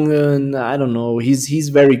strong, and I don't know. He's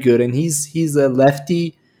very good, and he's a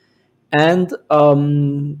lefty, and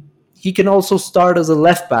he can also start as a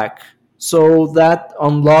left back. So that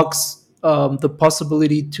unlocks the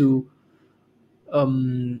possibility to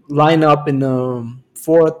line up in a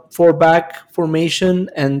four back formation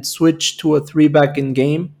and switch to a 3 back in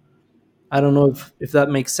game. I don't know if that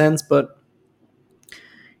makes sense, but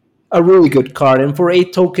a really good card. And for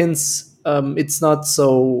 8 tokens, it's not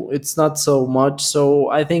so much. So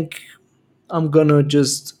I think I'm gonna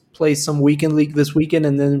just play some weekend league this weekend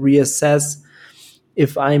and then reassess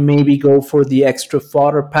if I maybe go for the extra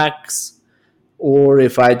fodder packs or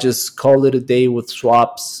if I just call it a day with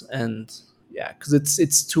swaps and Yeah, because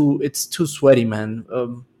it's too sweaty, man.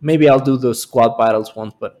 Maybe I'll do the squad battles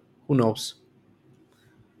once, but who knows?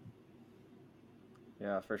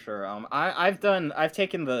 Yeah, for sure. I've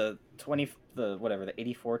taken the 20, the whatever, the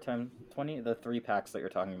 84 times 20, the 3 packs that you're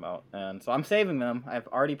talking about, and so I'm saving them. I've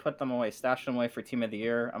already put them away, stashed them away for Team of the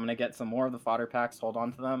Year. I'm gonna get some more of the fodder packs, hold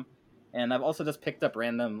on to them, and I've also just picked up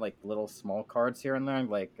random like little small cards here and there,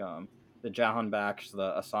 like the Jahan Baksh,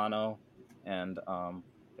 the Asano, and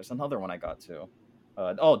there's another one I got too.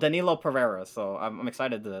 Danilo Pereira. So I'm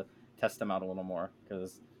excited to test him out a little more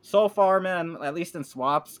because so far, man, at least in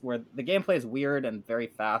swaps where the gameplay is weird and very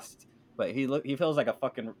fast, but he feels like a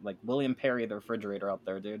fucking like William Perry the refrigerator out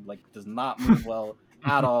there, dude. Like does not move well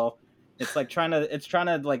at all. It's like trying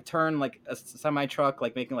to like turn like a semi truck,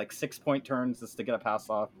 like making like 6 point turns just to get a pass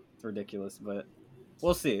off. It's ridiculous, but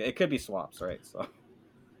we'll see. It could be swaps, right? So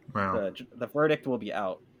Wow. the verdict will be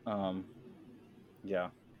out. Yeah.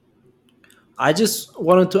 I just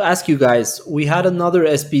wanted to ask you guys. We had another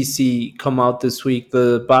SBC come out this week,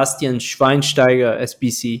 the Bastian Schweinsteiger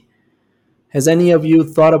SBC. Has any of you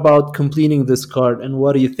thought about completing this card, and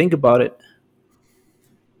what do you think about it?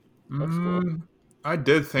 Looks cool. I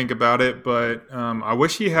did think about it, but I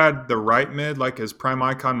wish he had the right mid like his Prime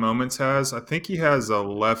Icon Moments has. I think he has a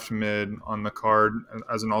left mid on the card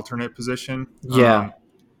as an alternate position. Yeah,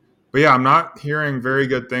 But yeah, I'm not hearing very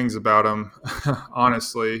good things about him,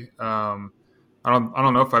 honestly. I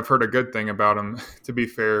don't know if I've heard a good thing about him, to be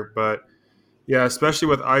fair. But yeah, especially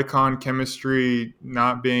with icon chemistry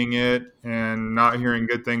not being it and not hearing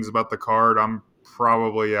good things about the card, I'm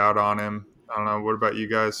probably out on him. I don't know. What about you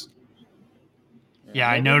guys? Yeah,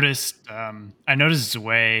 I maybe. noticed. I noticed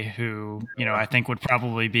Zwei, who I think would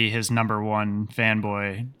probably be his number one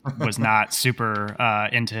fanboy, was not super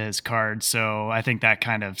into his card. So I think that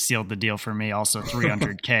kind of sealed the deal for me. Also,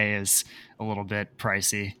 300K is a little bit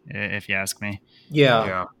pricey, if you ask me. yeah,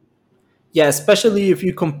 Yeah. yeah. Especially if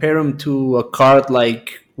you compare him to a card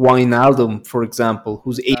like Wijnaldum, for example,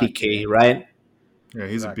 who's 80K, Exactly. right? Yeah,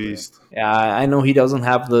 he's Exactly. a beast. Yeah, I know he doesn't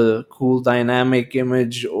have the cool dynamic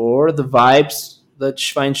image or the vibes that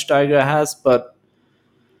Schweinsteiger has, but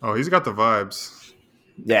Oh, he's got the vibes.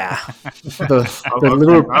 yeah, the I the,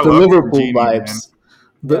 love I The love Liverpool Genie, man. vibes.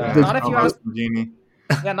 The, Yeah, the not if I you love ask. Genie.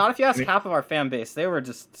 Yeah, not if you ask half of our fan base. They were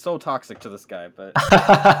just so toxic to this guy. But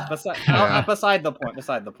Yeah. beside the point.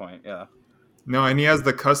 Beside the point. Yeah. No, and he has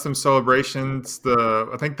the custom celebrations.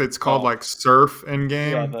 I think that's called Oh. like surf in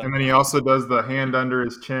game, Yeah, and then he also does the hand under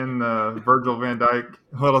his chin, the Virgil Van Dyke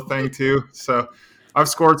little thing too. So I've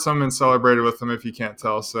scored some and celebrated with him if you can't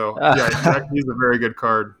tell. So yeah, he's a very good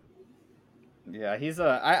card. Yeah,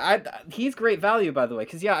 he's great value, by the way.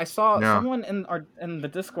 Because I saw Yeah, someone in the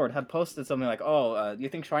Discord had posted something like, "Oh, you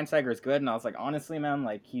think Schweinsteiger is good?" And I was like, honestly, man,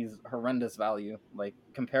 like he's horrendous value. Like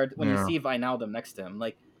compared to when you yeah, see Wijnaldum next to him,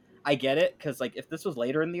 like I get it because like if this was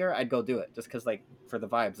later in the year, I'd go do it just because like for the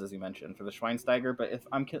vibes, as you mentioned, for the Schweinsteiger. But if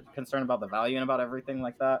I'm concerned about the value and about everything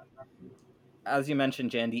like that, as you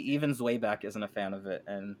mentioned, Jandy, even Zwayback isn't a fan of it,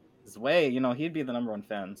 and Zway, he'd be the number one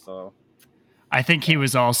fan. So I think he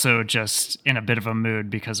was also just in a bit of a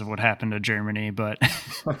mood because of what happened to Germany, but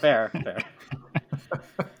fair.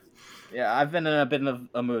 Yeah, I've been in a bit of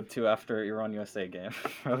a mood too after Iran USA game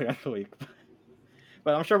earlier in the week,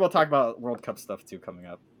 but I'm sure we'll talk about World Cup stuff too coming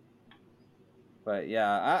up. But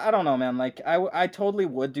yeah, I don't know, man. Like I totally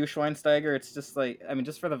would do Schweinsteiger. It's just like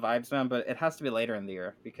just for the vibes, man. But it has to be later in the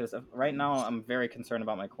year because right now I'm very concerned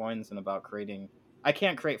about my coins and about creating. I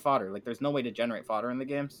can't create fodder. Like there's no way to generate fodder in the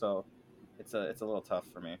game, so it's a little tough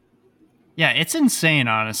for me. yeah, it's insane,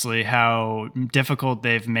 honestly, how difficult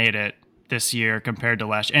they've made it this year compared to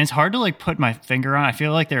last year. And it's hard to like put my finger on. I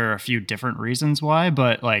feel like there are a few different reasons why,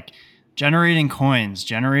 but like generating coins,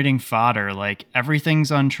 generating fodder, like everything's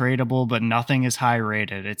untradeable, but nothing is high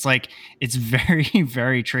rated. It's like it's very,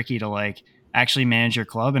 very tricky to like actually manage your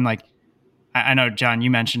club. And like I know, John, you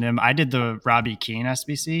mentioned him. I did the Robbie Keane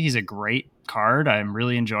SBC. He's a great card. I'm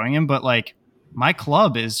really enjoying him, but like my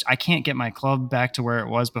club I can't get my club back to where it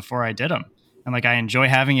was before I did him. And like I enjoy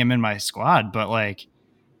having him in my squad, but like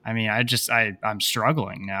I'm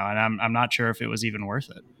struggling now, and I'm not sure if it was even worth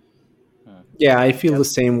it. Yeah, I feel the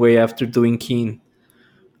same way after doing Keane.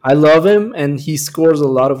 I love him, and he scores a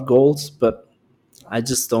lot of goals, but I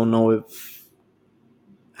just don't know if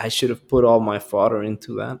I should have put all my fodder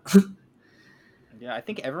into that. Yeah, I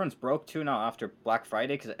think everyone's broke too now after Black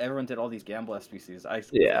Friday because everyone did all these gamble SBCs. I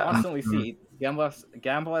Yeah. constantly see gamble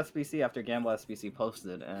SBC after gamble SBC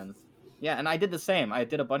posted, and and I did the same. I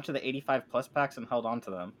did a bunch of the 85 plus packs and held on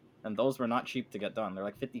to them, and those were not cheap to get done. They're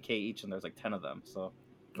like 50K each, and there's like 10 of them. So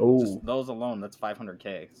Oh, just those alone, that's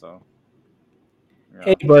 500K. So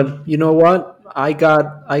Hey, Yeah. but you know what? I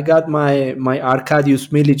got my Arkadiusz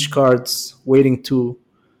Milic cards waiting to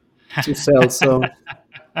sell, so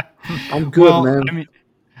I'm good, Well, I man. mean,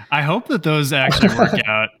 I hope that those actually work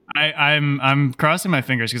out. I'm crossing my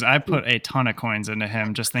fingers because I put a ton of coins into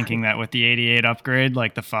him, just thinking that with the 88 upgrade,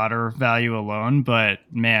 like the fodder value alone. But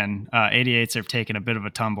man, 88s have taken a bit of a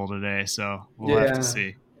tumble today, so we'll have to Yeah,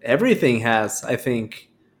 see. everything has, I think,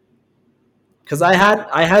 because I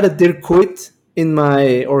had a Dirkut in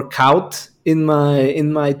my or Kaut in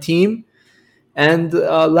my team, and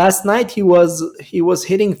last night he was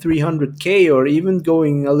hitting 300k or even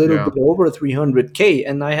going a little Yeah. bit over 300k,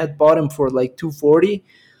 and I had bought him for like 240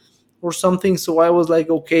 or something. So I was like,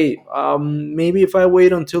 okay, maybe if I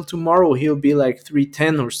wait until tomorrow, he'll be like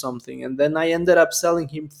 310 or something. And then I ended up selling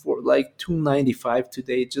him for like 295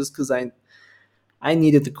 today, just because I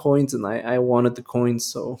needed the coins and I wanted the coins.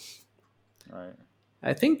 So Right.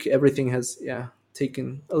 I think everything has, yeah,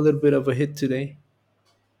 taken a little bit of a hit today.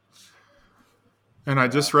 And I Yeah.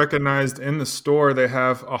 just recognized in the store they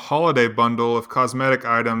have a holiday bundle of cosmetic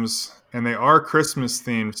items, and they are Christmas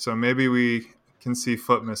themed. So maybe we can see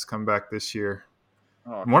Footmas come back this year.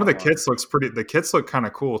 Oh, And one of the come on. kits looks pretty. The kits look kind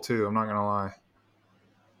of cool too. I'm not gonna lie. All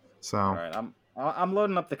So, right. I'm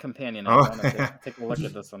loading up the companion app. oh, I want to take a look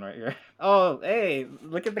at this one right here. Oh, hey,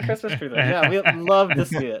 look at the Christmas tree there. Yeah, we love to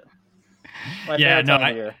see it. My Yeah, favorite no, time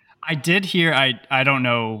of the year. I did hear. I don't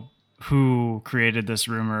know who created this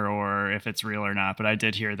rumor or if it's real or not, but I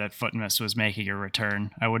did hear that Footmas was making a return.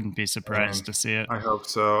 I wouldn't be surprised and to see it. I hope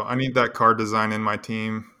so. I need that card design in my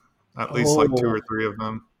team. At least like two Oh, or three of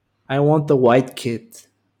them. I want the white kit.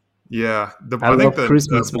 Yeah, I I think love the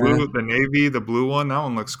Christmas, blue, man. the navy, the blue one, that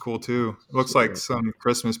one looks cool too. It looks like Yeah. some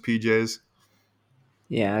Christmas PJs.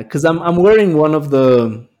 Yeah, because I'm wearing one of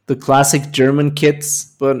the classic German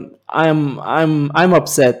kits, but I'm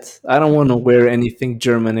upset. I don't want to wear anything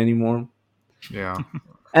German anymore. Yeah,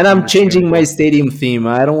 And I'm changing my understandable. stadium theme.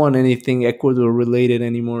 I don't want anything Ecuador related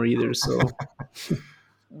anymore either. So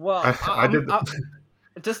Well, I did.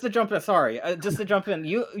 just to jump in. Sorry, just to jump in.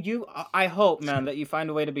 I hope, man, that you find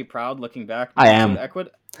a way to be proud looking back I because, dude,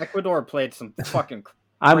 am. Ecuador played some fucking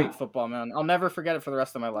I'm great football, man. I'll never forget it for the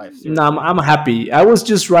rest of my life. no, I'm, Seriously. I'm happy. I was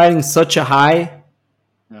just riding such a high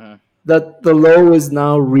Hmm. that the low is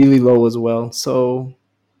now really low as well. So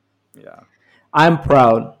Yeah. I'm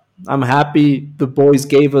proud. I'm happy. The boys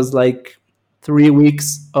gave us like 3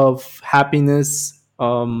 weeks of happiness.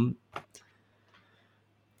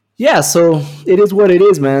 Yeah, so it is what it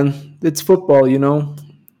is, man. It's football, you know.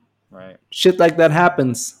 Right. Shit like that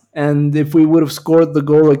happens. And if we would have scored the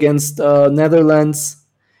goal against Netherlands,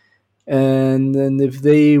 and if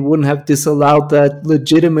they wouldn't have disallowed that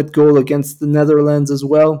legitimate goal against the Netherlands as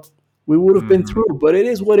well, we would have been Mhm. through. But it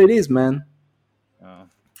is what it is, man. Oh.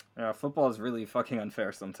 Yeah. Football is really fucking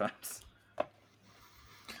unfair sometimes.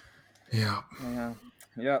 Yeah. Yeah.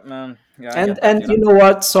 Yeah, man. Yeah, I And get that, and dude. you know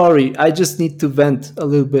what? Sorry, I just need to vent a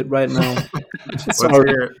little bit right now. Let's Sorry.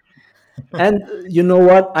 hear it. And you know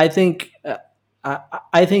what? I think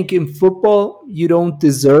in football you don't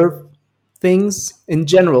deserve things in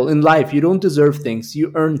general in life. You don't deserve things.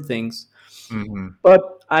 You earn things. Hmm. But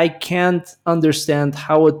I can't understand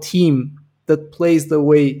how a team that plays the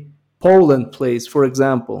way Poland plays, for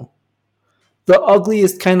example, the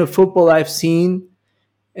ugliest kind of football I've seen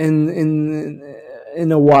in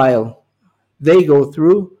a while, they go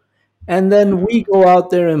through, and then we go out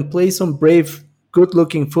there and play some brave,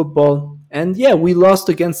 good-looking football. And yeah, we lost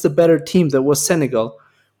against a better team that was Senegal.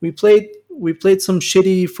 We played some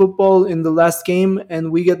shitty football in the last game,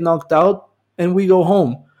 and we get knocked out, and we go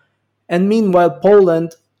home. And meanwhile,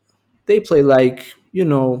 Poland, they play like, yeah,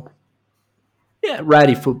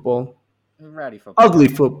 ratty football, Ratty football. ugly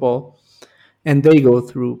football, and they go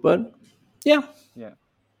through. But yeah, Yeah.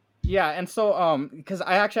 Yeah, and so because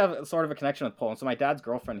I actually have sort of a connection with Poland. So my dad's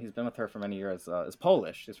girlfriend, he's been with her for many years, is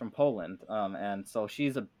Polish. She's from Poland, and so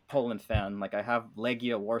she's a Poland fan. Like I have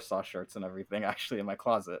Legia Warsaw shirts and everything actually in my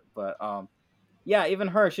closet. But yeah, even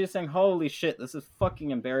her, she's saying, "Holy shit, this is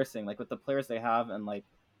fucking embarrassing!" Like with the players they have, and like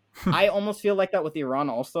I almost feel like that with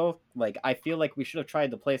Iran. Also, like I feel like we should have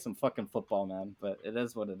tried to play some fucking football, man. But it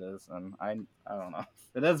is what it is, and I don't know.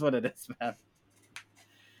 It is what it is, man.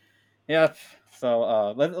 Yep.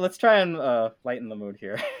 So let's try and lighten the mood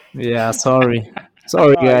here. yeah. Sorry, Oh,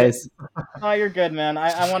 yeah. guys. Oh, you're good, man.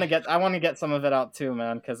 I want to get some of it out too,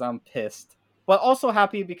 man, because I'm pissed. But also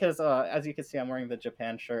happy because as you can see, I'm wearing the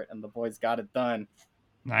Japan shirt and the boys got it done.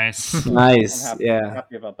 Nice. I'm Nice. happy Yeah.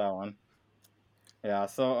 happy about that one. Yeah.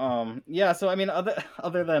 So yeah. So I mean,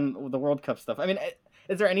 other than the World Cup stuff, I mean,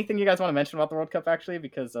 is there anything you guys want to mention about the World Cup actually?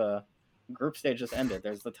 Because group stage just ended.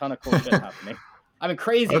 There's a ton of cool shit happening. I mean,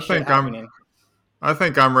 crazy I shit think I'm happening. I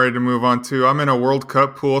think I'm ready to move on too. I'm in a World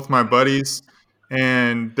Cup pool with my buddies,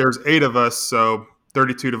 and there's 8 of us, so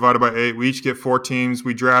 32 divided by 8. We each get 4 teams.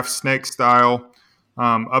 We draft snake style,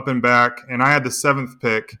 up and back, and I had the 7th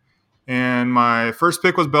pick. And my first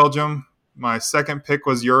pick was Belgium. My second pick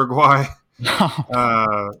was Uruguay.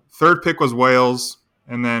 Third pick was Wales,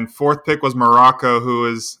 and then fourth pick was Morocco,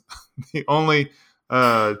 who is the only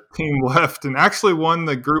team left, and actually won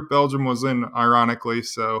the group Belgium was in, ironically.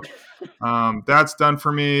 So that's done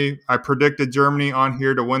for me. I predicted Germany on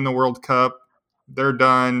here to win the World Cup. They're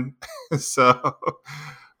done. So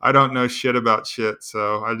I don't know shit about shit.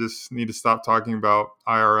 So I just need to stop talking about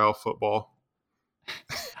IRL football.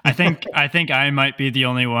 I think I might be the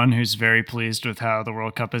only one who's very pleased with how the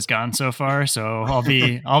World Cup has gone so far. So I'll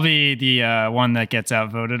be the one that gets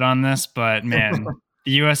outvoted on this. But man,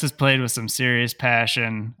 the U.S. has played with some serious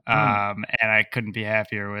passion, and I couldn't be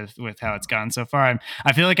happier with how it's gone so far.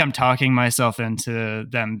 I feel like I'm talking myself into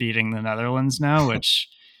them beating the Netherlands now, which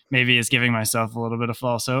maybe is giving myself a little bit of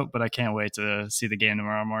false hope. But I can't wait to see the game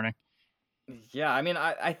tomorrow morning. Yeah, I mean,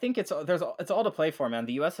 I think it's all to play for, man.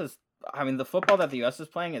 The U.S. the football that the U.S. is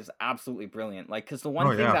playing is absolutely brilliant. Like, because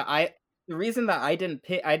the reason that I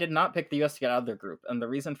did not pick the U.S. to get out of their group, and the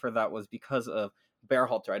reason for that was because of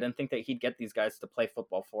Bearhalter. I didn't think that he'd get these guys to play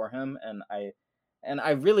football for him, and I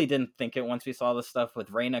really didn't think it once we saw this stuff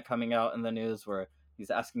with Reina coming out in the news where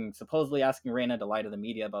he's supposedly asking Reina to lie to the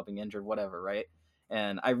media about being injured, whatever, right?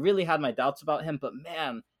 And I really had my doubts about him, but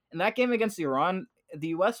man, in that game against Iran, the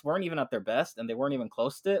U.S. weren't even at their best, and they weren't even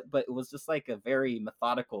close to it. But it was just like a very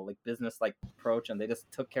methodical, like business-like approach, and they just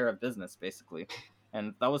took care of business basically.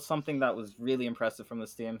 And that was something that was really impressive from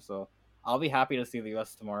this team. So I'll be happy to see the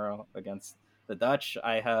U.S. tomorrow against the Dutch.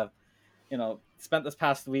 I have, spent this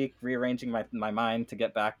past week rearranging my mind to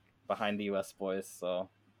get back behind the U.S. boys. So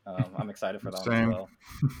I'm excited for that as well.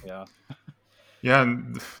 Yeah. Yeah,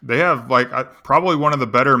 and they have probably one of the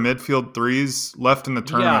better midfield threes left in the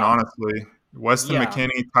tournament, honestly. Weston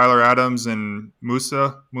McKennie, Tyler Adams, and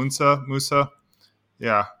Musa.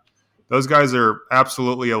 Yeah, those guys are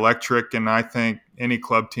absolutely electric, and I think any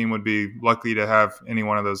club team would be lucky to have any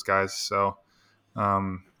one of those guys. So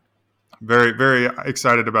very, very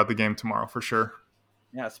excited about the game tomorrow for sure.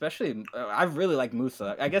 Yeah, especially I really like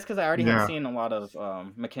Musa. I guess because I already have seen a lot of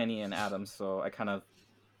McKennie and Adams, so I kind of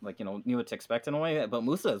knew what to expect in a way, but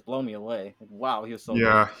Musa has blown me away. Wow, he was so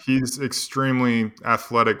good. He's extremely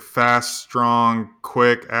athletic, fast, strong,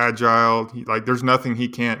 quick, agile. There's nothing he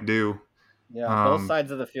can't do. Yeah, both sides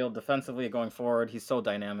of the field, defensively going forward, he's so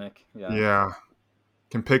dynamic. Yeah.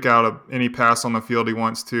 Can pick out any pass on the field he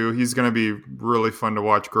wants to. He's going to be really fun to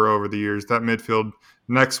watch grow over the years. That midfield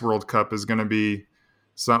next World Cup is going to be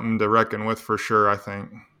something to reckon with for sure, I think.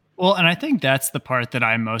 Well, and I think that's the part that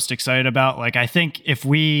I'm most excited about. Like, I think if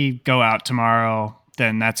we go out tomorrow,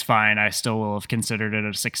 then that's fine. I still will have considered it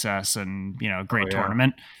a success and, great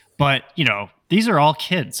tournament. But, these are all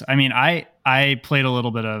kids. I mean, I played a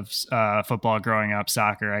little bit of football growing up,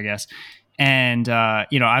 soccer, I guess. And,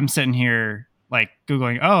 I'm sitting here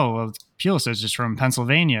Googling, Pulisic is from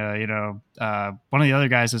Pennsylvania. One of the other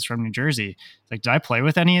guys is from New Jersey. Did I play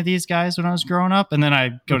with any of these guys when I was growing up? And then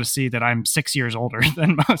I go to see that I'm 6 years older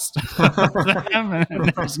than most of them,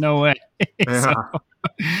 and there's no way.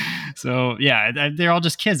 So they're all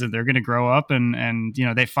just kids, and they're going to grow up, and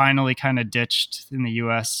they finally kind of ditched in the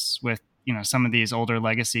U.S. with some of these older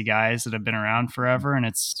legacy guys that have been around forever, and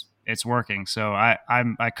it's working. So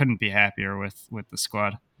I couldn't be happier with the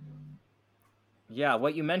squad. Yeah,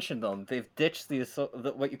 what you mentioned though, they've ditched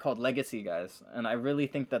what you called legacy guys, and I really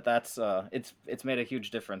think that's it's made a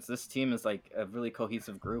huge difference. This team is like a really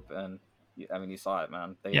cohesive group, and you saw it,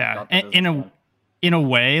 man. In a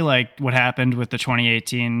way, like what happened with the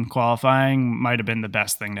 2018 qualifying might have been the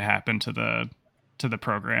best thing to happen to the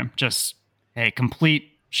program. Just complete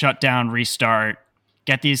shutdown, restart,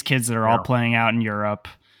 get these kids that are all playing out in Europe,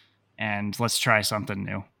 and let's try something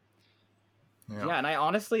new. Yeah, and I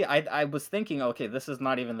honestly, I was thinking, okay, this is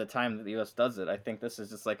not even the time that the U.S. does it. I think this is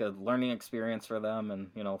just like a learning experience for them, and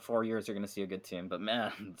 4 years you're going to see a good team. But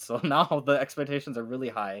man, so now the expectations are really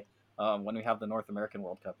high when we have the North American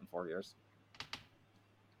World Cup in 4 years.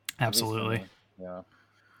 Absolutely.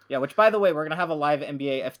 Yeah. Which, by the way, we're going to have a live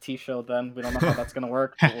NBA FT show. Then we don't know how that's going to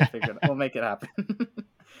work, but we'll make it happen.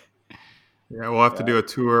 Yeah, we'll have to do a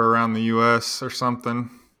tour around the U.S. or something.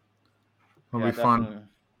 It'll be fun. Definitely.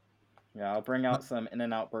 Yeah, I'll bring out some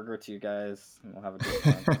In-N-Out burger to you guys, and we'll have a good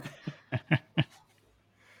time.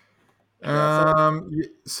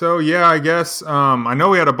 I guess I know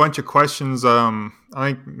we had a bunch of questions. I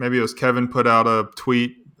think maybe it was Kevin put out a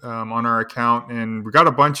tweet on our account, and we got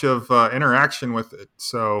a bunch of interaction with it,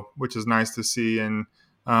 so which is nice to see. And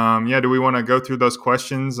do we want to go through those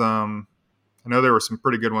questions? I know there were some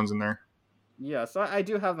pretty good ones in there. Yeah, so I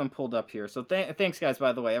do have them pulled up here. So thanks, guys.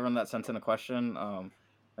 By the way, everyone that sent in a question,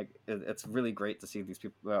 it's really great to see these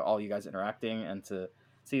people, all you guys interacting, and to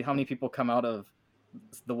see how many people come out of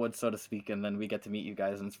the woods, so to speak, and then we get to meet you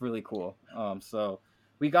guys, and it's really cool. So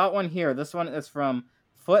we got one here. This one is from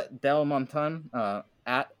Foot Del Monton,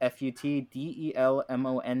 at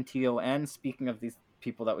FUTDELMONTON. Speaking of these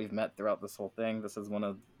people that we've met throughout this whole thing, this is one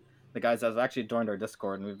of the guys that's actually joined our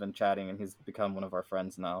Discord, and we've been chatting, and he's become one of our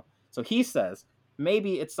friends now. So he says,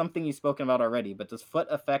 maybe it's something you've spoken about already, but does Foot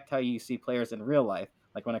affect how you see players in real life?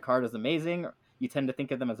 Like when a card is amazing, you tend to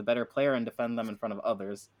think of them as a better player and defend them in front of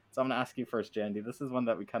others. So I'm going to ask you first, Jandy. This is one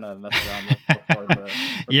that we kind of messed around with before the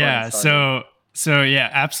yeah, so yeah,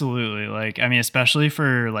 absolutely. Like, I mean, especially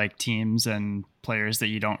for like teams and players that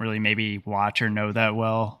you don't really maybe watch or know that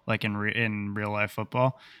well, like in real life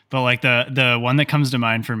football. But like the one that comes to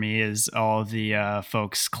mind for me is all the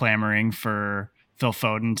folks clamoring for Phil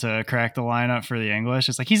Foden to crack the lineup for the English.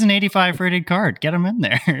 It's like, he's an 85 rated card. Get him in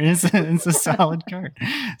there. It's a solid card.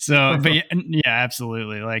 So, but yeah,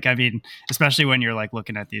 absolutely. Like, I mean, especially when you're like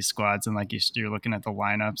looking at these squads and like you're looking at the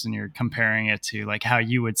lineups and you're comparing it to like how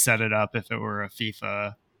you would set it up if it were a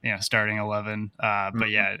FIFA, starting 11.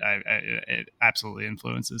 But yeah, it absolutely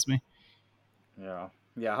influences me. Yeah.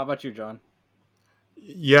 Yeah. How about you, John?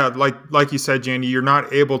 Yeah. Like you said, Jandy, you're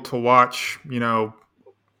not able to watch,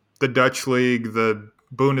 the Dutch league, the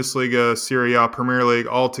Bundesliga, Serie A, Premier League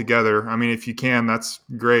all together. I mean, if you can, that's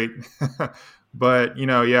great. But,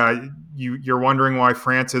 you're wondering why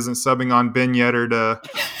France isn't subbing on Ben Yedder to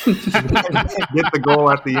get the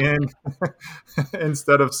goal at the end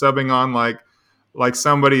instead of subbing on like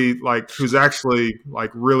somebody like who's actually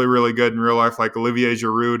like really, really good in real life, like Olivier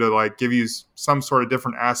Giroud, to like give you some sort of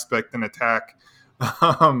different aspect in attack.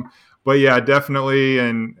 But yeah, definitely,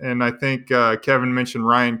 and I think Kevin mentioned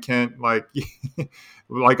Ryan Kent. Like,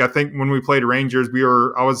 like I think when we played Rangers,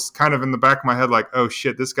 I was kind of in the back of my head like, oh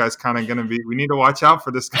shit, this guy's kind of gonna be. We need to watch out for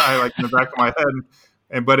this guy, like in the back of my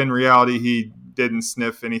head. But in reality, he didn't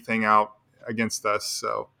sniff anything out against us.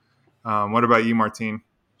 So, what about you, Martine?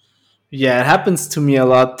 Yeah, it happens to me a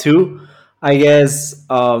lot too. I guess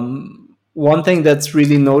one thing that's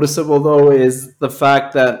really noticeable though is the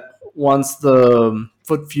fact that once the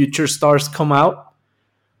Foot Future Stars come out,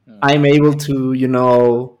 I'm able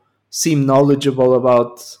to, seem knowledgeable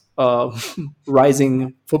about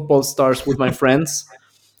rising football stars with my friends.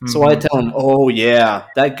 Mm-hmm. So I tell them, oh yeah,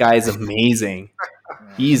 that guy's amazing.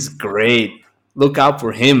 He's great. Look out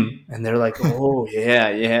for him. And they're like, oh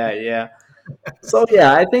yeah. So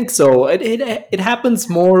yeah, I think so. It happens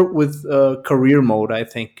more with career mode, I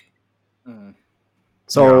think.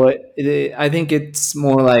 So I think it's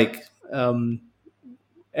more like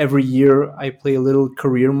every year I play a little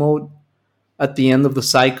career mode at the end of the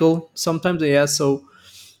cycle. Sometimes, yeah. So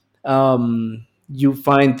you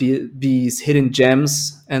find these hidden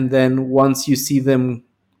gems, and then once you see them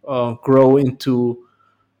grow into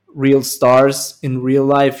real stars in real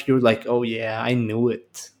life, you're like, oh yeah, I knew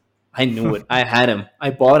it. I had him.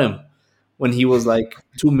 I bought him when he was like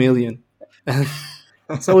 2 million.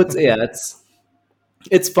 So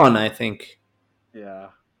it's fun, I think.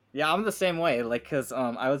 Yeah, I'm the same way. Like, cause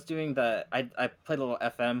I was doing I played a little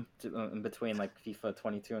FM in between like FIFA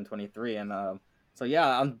 22 and 23, and so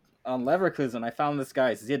yeah, on Leverkusen, I found this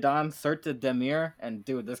guy Zidane Serta Demir, and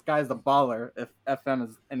dude, this guy's the baller. If FM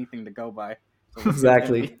is anything to go by, so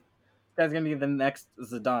exactly. This guy's gonna be the next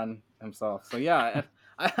Zidane himself. So yeah,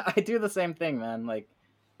 I do the same thing, man. Like,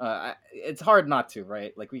 it's hard not to,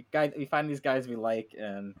 right? Like we find these guys we like,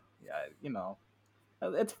 and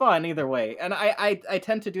it's fun either way. And I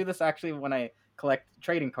tend to do this actually when I collect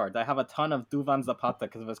trading cards. I have a ton of Duvan Zapata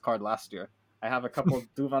because of his card last year. I have a couple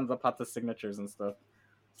of Duvan Zapata signatures and stuff.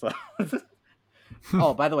 So,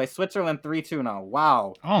 oh, by the way, Switzerland 3-2 now.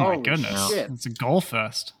 Wow. Oh my goodness. Shit. It's a goal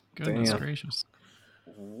fest. Goodness gracious.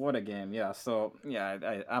 What a game. Yeah. So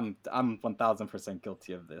yeah, I'm 1000%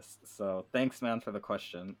 guilty of this. So thanks, man, for the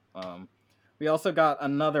question. We also got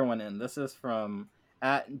another one in. This is from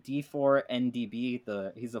at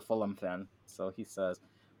D4NDB. He's a Fulham fan. So he says,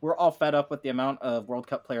 we're all fed up with the amount of World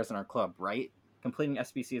Cup players in our club, right? Completing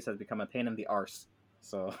SBCs has become a pain in the arse.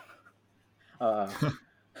 So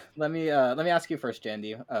let me ask you first,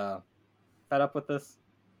 Jandy. Fed up with this?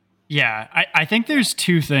 Yeah, I think there's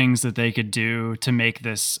two things that they could do to make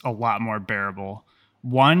this a lot more bearable.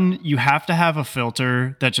 One, you have to have a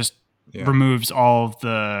filter that just removes all of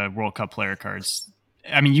the World Cup player cards.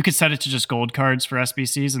 I mean, you could set it to just gold cards for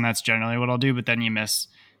SBCs, and that's generally what I'll do, but then you miss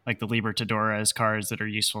like the Libertadores cards that are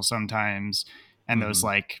useful sometimes, and those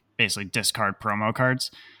like basically discard promo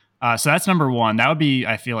cards. So that's number one. That would be,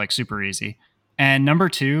 I feel like, super easy. And number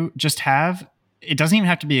two, just have, it doesn't even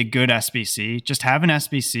have to be a good SBC. Just have an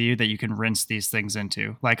SBC that you can rinse these things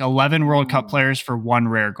into, like 11 World Cup players for 1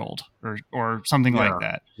 rare gold or something like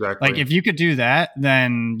that. Exactly. Like if you could do that,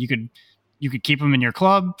 then you could keep them in your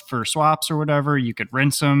club for swaps or whatever. You could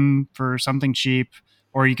rinse them for something cheap,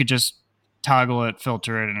 or you could just toggle it,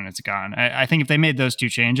 filter it, and it's gone. I think if they made those 2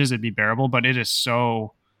 changes, it'd be bearable, but it is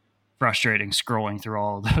so frustrating scrolling through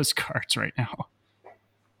all of those cards right now.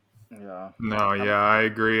 Yeah. No, yeah, I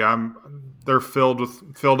agree. They're filled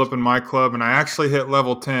up in my club, and I actually hit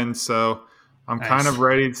level 10, so I'm kind of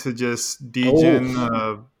ready to just degen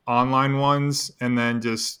online ones and then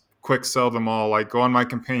just quick sell them all. Like go on my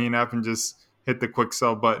companion app and just hit the quick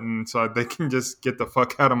sell button so they can just get the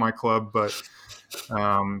fuck out of my club. But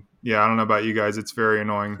yeah, I don't know about you guys. It's very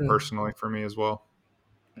annoying personally for me as well.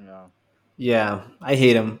 Yeah, I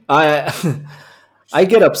hate them. I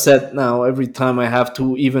get upset now every time I have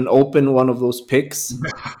to even open one of those picks.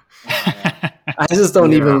 I just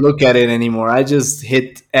don't even look at it anymore. I just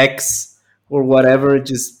hit X or whatever,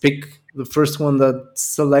 just pick the first one that's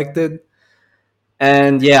selected.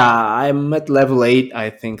 And yeah, I'm at level 8, I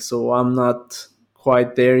think, so I'm not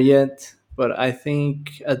quite there yet. But I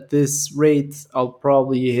think at this rate, I'll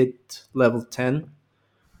probably hit level 10,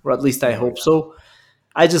 or at least I hope so.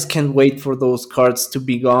 I just can't wait for those cards to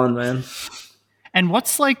be gone, man. And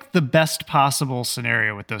what's like the best possible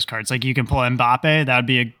scenario with those cards? Like you can pull Mbappe, that would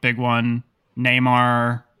be a big one.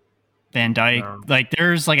 Neymar, Van Dijk. Like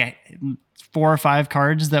there's like 4 or 5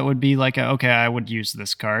 cards that would be like, okay, I would use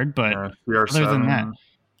this card. But other than that,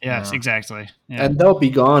 yes, exactly. Yeah. And they'll be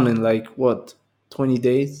gone in like, what, 20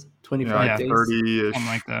 days? 25 days? 30-ish.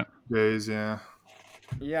 Something like that. Days, yeah.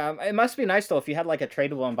 Yeah, it must be nice though if you had like a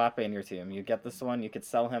tradable Mbappe in your team. You get this one, you could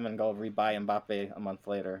sell him and go rebuy Mbappe a month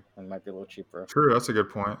later, and it might be a little cheaper. True, that's a good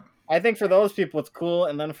point. I think for those people it's cool,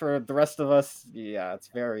 and then for the rest of us, yeah, it's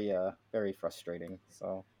very very frustrating.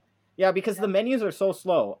 So yeah, because the menus are so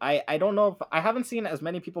slow. I don't know if I haven't seen as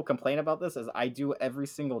many people complain about this as I do every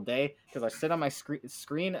single day, because I sit on my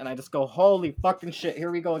screen and I just go, holy fucking shit,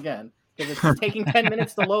 here we go again, because it's taking 10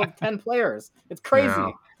 minutes to load 10 players. It's crazy.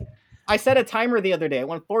 Yeah. I set a timer the other day. It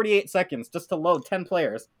went 48 seconds just to load 10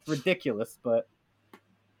 players. It's ridiculous, but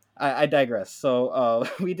I digress. So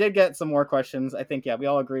we did get some more questions. I think, yeah, we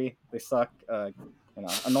all agree they suck.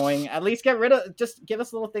 Annoying. At least get rid of. Just give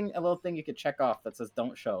us a little thing you could check off that says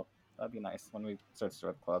 "Don't show." That'd be nice when we start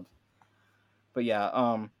the club. But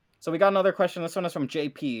yeah, so we got another question. This one is from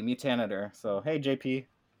JP Mutanator. So hey, JP,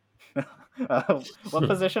 what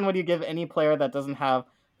position would you give any player that doesn't have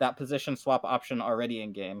that position swap option already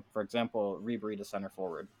in game? For example, Ribery to center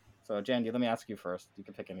forward. So Jandy, let me ask you first. You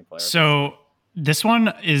can pick any player. So this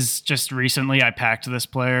one is just recently I packed this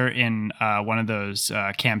player in one of those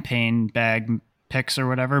campaign bag picks or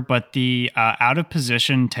whatever, but the out of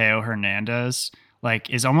position Theo Hernandez like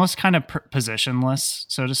is almost kind of positionless,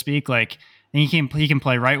 so to speak. Like he can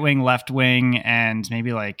play right wing, left wing, and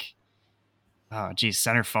maybe like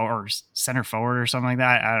center forward or something like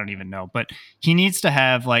that. I don't even know, but he needs to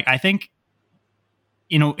have like, I think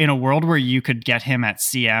in a world where you could get him at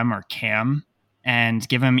CM or cam and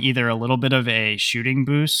give him either a little bit of a shooting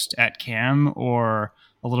boost at cam or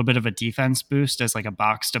a little bit of a defense boost as like a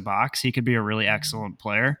box to box, he could be a really excellent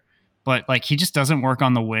player. But like he just doesn't work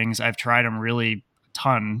on the wings. I've tried him really a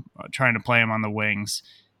ton trying to play him on the wings,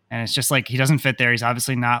 and it's just like he doesn't fit there. He's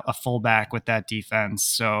obviously not a fullback with that defense,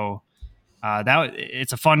 so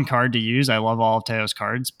it's a fun card to use. I love all of Teo's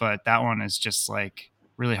cards, but that one is just like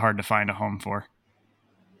really hard to find a home for.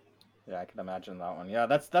 Yeah, I can imagine that one. Yeah,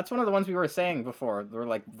 that's one of the ones we were saying before. We're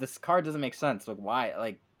like, this card doesn't make sense. Like, why?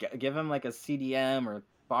 Like, give him like a CDM or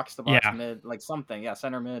box to box mid, like something. Yeah,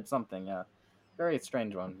 center mid, something. Yeah, very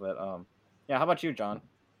strange one. But yeah. How about you, John?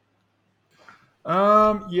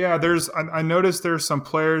 Yeah, I noticed there's some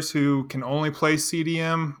players who can only play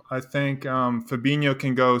CDM. I think Fabinho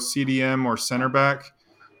can go CDM or center back.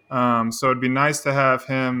 So it'd be nice to have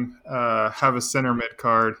him have a center mid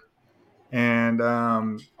card. And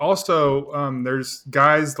also there's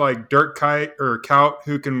guys like Dirk Kuyt or Kaut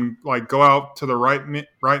who can like go out to the right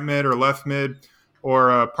mid or left mid,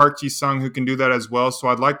 or Park Ji-sung who can do that as well. So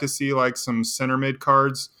I'd like to see like some center mid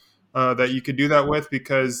cards that you could do that with,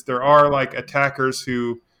 because there are like attackers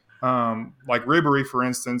who, like Ribery, for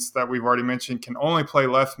instance, that we've already mentioned, can only play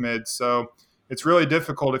left mid. So it's really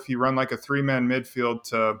difficult if you run like a 3-man midfield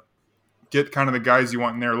to get kind of the guys you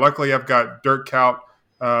want in there. Luckily, I've got Dirk Kuyt,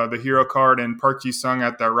 the hero card, and Park Ji-sung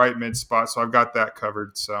at that right mid spot, so I've got that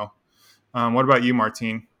covered. So what about you,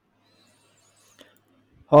 Martine?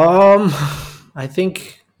 Um, I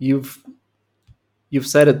think you've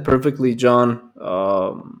said it perfectly, John.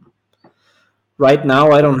 Right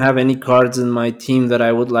now, I don't have any cards in my team that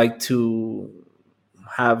I would like to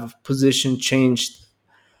have position changed.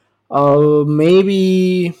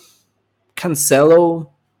 Maybe Cancelo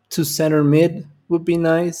to center mid would be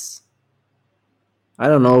nice. I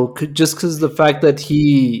don't know, just because the fact that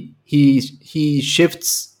he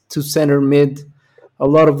shifts to center mid a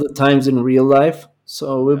lot of the times in real life,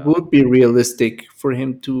 so it Yeah. would be realistic for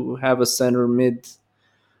him to have a center mid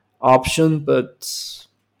option. But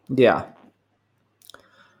yeah,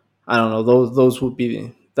 I don't know. Those would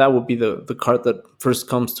be that would be the card that first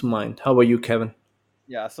comes to mind. How about you, Kevin?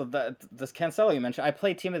 Yeah, so this Cancelo you mentioned, I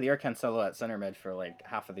played Team of the Year Cancelo at center mid for like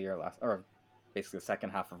half of the year last, or basically the second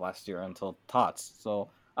half of last year until Tots. So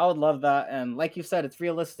I would love that, and like you said, it's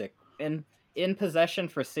realistic. In possession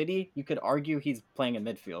for City, you could argue he's playing in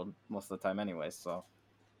midfield most of the time, anyways. So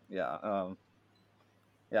yeah,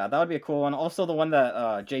 yeah, that would be a cool one. Also, the one that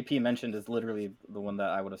JP mentioned is literally the one that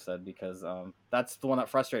I would have said because that's the one that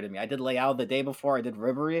frustrated me. I did Leao the day before I did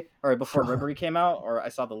Ribery, or before Ribery came out, or I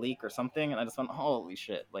saw the leak or something, and I just went, "Holy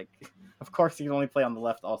shit!" Like, of course he can only play on the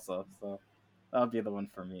left, also. So that would be the one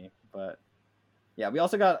for me. But yeah, we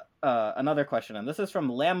also got another question, and this is from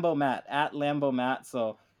Lambo Matt at Lambo Matt.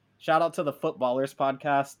 So shout out to the Footballers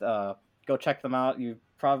podcast. Go check them out. You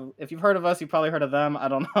probably, if you've heard of us, you probably heard of them. I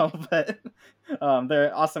don't know, but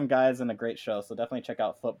they're awesome guys and a great show. So definitely check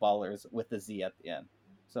out Footballers with the Z at the end.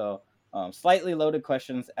 So slightly loaded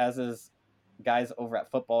questions, as is guys over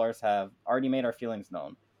at Footballers have already made our feelings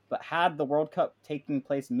known. But had the World Cup taking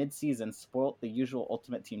place mid-season spoilt the usual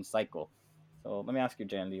Ultimate Team cycle? So let me ask you,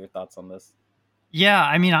 Jandy, your thoughts on this. Yeah,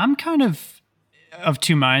 I mean, I'm kind of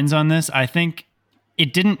two minds on this. I think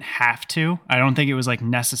it didn't have to. I don't think it was like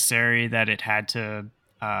necessary that it had to.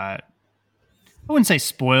 I wouldn't say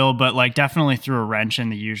spoil, but like definitely threw a wrench in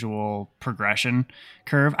the usual progression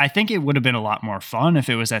curve. I think it would have been a lot more fun if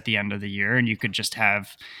it was at the end of the year and you could just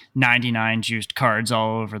have 99 juiced cards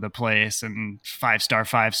all over the place and five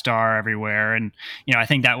star everywhere. And, you know, I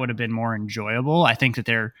think that would have been more enjoyable. I think that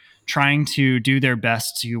they're trying to do their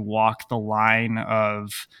best to walk the line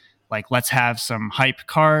of like, let's have some hype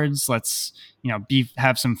cards. Let's, you know,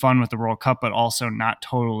 have some fun with the World Cup, but also not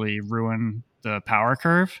totally ruin the power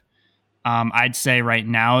curve. I'd say right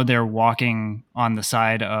now they're walking on the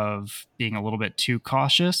side of being a little bit too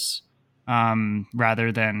cautious,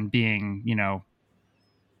 rather than being, you know,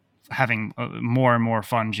 having more and more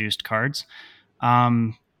fun juiced cards.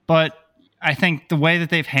 But I think the way that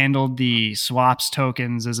they've handled the swaps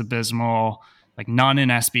tokens is abysmal. Like none in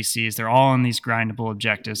SBCs, they're all in these grindable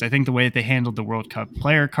objectives. I think the way that they handled the World Cup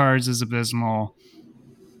player cards is abysmal.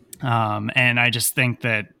 And I just think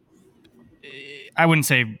that I wouldn't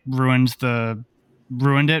say ruined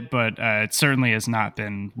it, but it certainly has not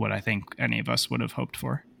been what I think any of us would have hoped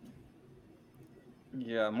for.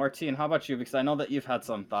 Yeah, Martine, how about you? Because I know that you've had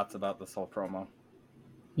some thoughts about this whole promo.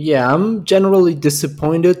 Yeah, I'm generally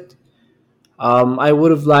disappointed. I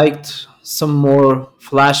would have liked some more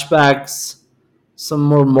flashbacks, some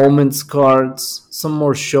more moments cards, some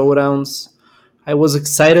more showdowns. I was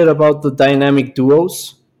excited about the dynamic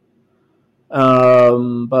duos,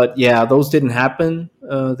 but yeah, those didn't happen.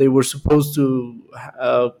 They were supposed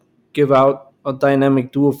to give out a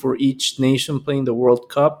dynamic duo for each nation playing the World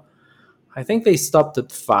Cup. I think they stopped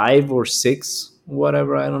at 5 or 6,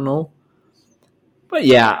 whatever. I don't know. But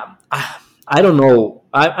yeah, I don't know.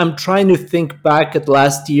 I'm trying to think back at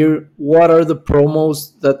last year. What are the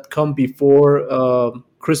promos that come before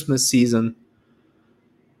Christmas season?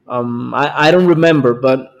 I don't remember,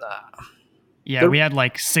 but Yeah, we had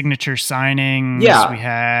like signature signings. yeah, We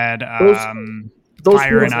had those those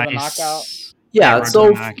Fire and ones. Road to the knockout. Ice. Yeah, Yeah, Road to the so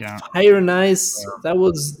Knockout. Fire and Ice. That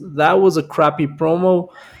was a crappy promo,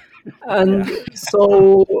 Yeah. and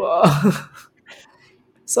so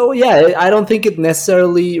so yeah, I don't think it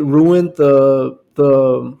necessarily ruined the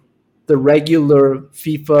regular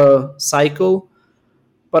FIFA cycle,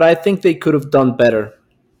 but I think they could have done better.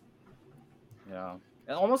 Yeah.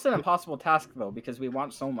 And almost an impossible task, though, because we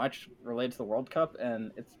want so much related to the World Cup,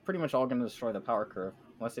 and it's pretty much all going to destroy the power curve,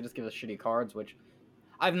 unless they just give us shitty cards, which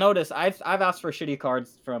I've noticed. I've asked for shitty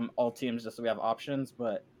cards from all teams just so we have options,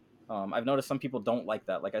 but I've noticed some people don't like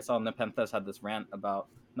that. Like I saw Nepenthes had this rant about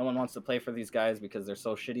no one wants to play for these guys because they're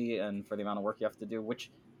so shitty and for the amount of work you have to do,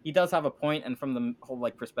 which he does have a point, and from the whole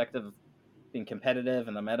like perspective of being competitive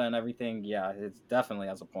and the meta and everything, yeah, it's definitely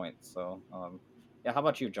has a point. So yeah, how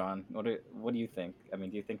about you, John? What do you think? I mean,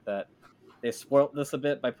 do you think that they spoilt this a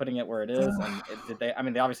bit by putting it where it is? And did they? I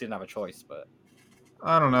mean, they obviously didn't have a choice, but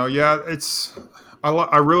I don't know. Yeah, it's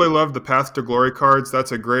I really love the Path to Glory cards.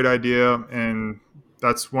 That's a great idea, and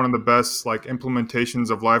that's one of the best like implementations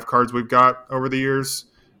of live cards we've got over the years.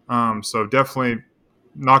 So definitely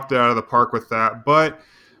knocked it out of the park with that. But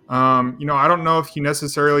I don't know if you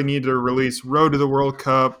necessarily need to release Road to the World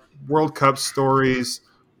Cup stories,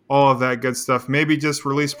 all of that good stuff. Maybe just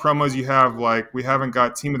release promos you have. Like we haven't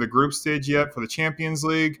got Team of the Group stage yet for the Champions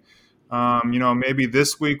League. Maybe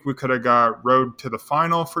this week we could have got Road to the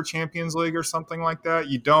Final for Champions League or something like that.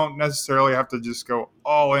 You don't necessarily have to just go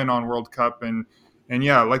all in on World Cup and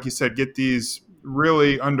yeah, like you said, get these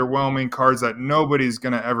really underwhelming cards that nobody's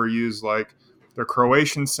going to ever use, like the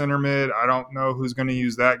Croatian center mid. I don't know who's going to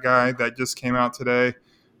use that guy that just came out today.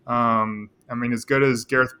 As good as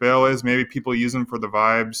Gareth Bale is, maybe people use him for the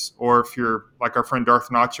vibes, or if you're like our friend Darth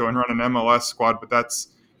Nacho and run an MLS squad, but that's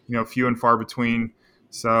few and far between.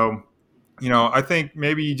 So I think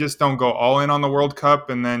maybe you just don't go all in on the World Cup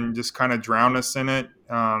and then just kind of drown us in it.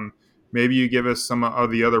 Maybe you give us some of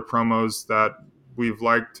the other promos that we've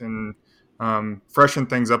liked and freshen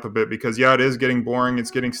things up a bit, because it is getting boring.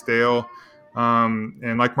 It's getting stale.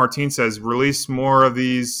 And like Martin says, release more of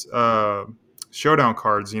these showdown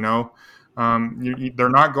cards. They're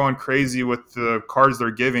not going crazy with the cards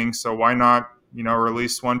they're giving. So why not,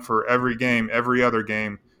 release one for every game, every other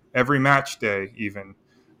game, every match day even.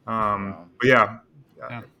 But yeah.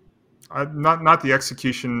 Not the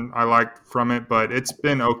execution I liked from it, but it's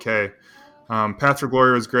been okay. Path to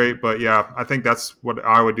Glory was great, but yeah, I think that's what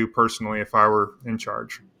I would do personally if I were in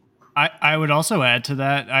charge. I would also add to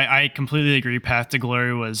that. I completely agree. Path to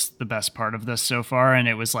Glory was the best part of this so far, and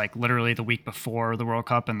it was like literally the week before the World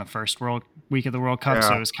Cup and the first week of the World Cup. Yeah.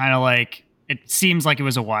 So it was kind of like, it seems like it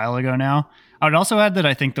was a while ago now. I would also add that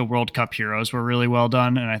I think the World Cup heroes were really well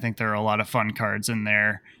done, and I think there are a lot of fun cards in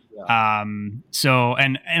there. Yeah.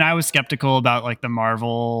 And I was skeptical about like the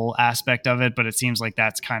Marvel aspect of it, but it seems like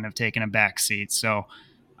that's kind of taken a back seat. So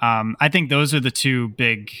I think those are the two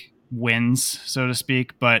big wins, so to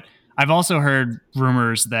speak. But I've also heard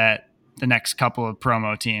rumors that the next couple of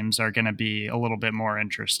promo teams are going to be a little bit more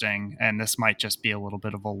interesting, and this might just be a little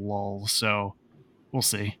bit of a lull. So we'll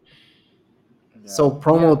see. So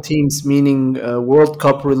promo teams meaning World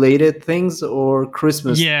Cup related things or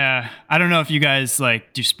Christmas? Yeah, I don't know if you guys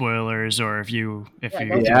like do spoilers or if you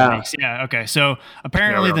okay. So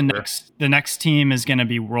apparently the next team is going to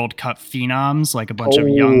be World Cup phenoms, like a bunch of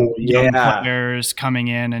young players coming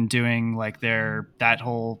in and doing like that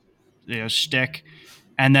whole shtick.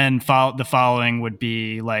 And then the following would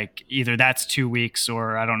be like either that's 2 weeks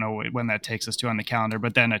or I don't know when that takes us to on the calendar,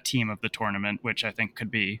 but then a team of the tournament, which I think could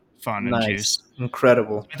be fun and juice.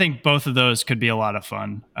 Incredible. I think both of those could be a lot of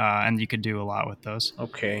fun, and you could do a lot with those.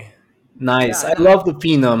 Okay. Nice. I love the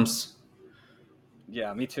phenoms.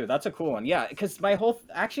 Yeah, me too. That's a cool one. Yeah, because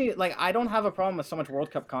I don't have a problem with so much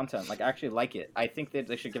World Cup content. Like, I actually like it. I think that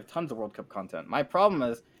they should give tons of World Cup content. My problem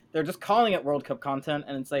is they're just calling it World Cup content,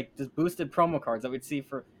 and it's like just boosted promo cards that we'd see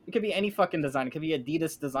for. It could be any fucking design. It could be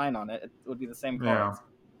Adidas design on it. It would be the same cards.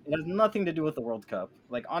 Yeah. It has nothing to do with the World Cup.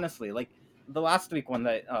 Like, honestly, like the last week one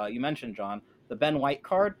that you mentioned, John, the Ben White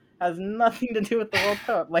card has nothing to do with the World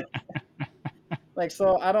Cup.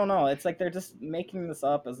 So I don't know. It's like they're just making this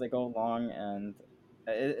up as they go along, and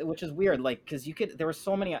which is weird. Like, because there were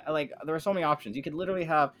so many options. You could literally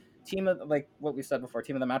have team of, like what we said before,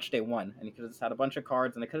 team of the match day 1, and you could have just had a bunch of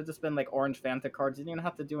cards, and it could have just been like orange Fanta cards. You didn't even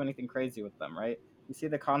have to do anything crazy with them, right? You see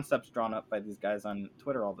the concepts drawn up by these guys on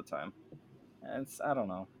Twitter all the time. And I don't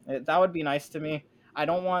know. That would be nice to me. I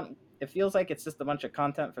don't want. It feels like it's just a bunch of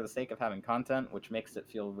content for the sake of having content, which makes it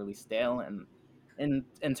feel really stale. And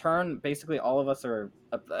in turn, basically all of us are,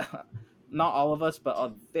 not all of us, but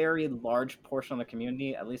a very large portion of the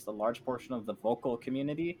community, at least a large portion of the vocal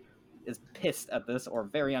community, is pissed at this or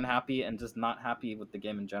very unhappy and just not happy with the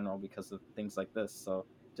game in general because of things like this. So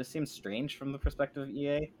it just seems strange from the perspective of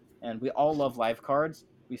EA. And we all love live cards.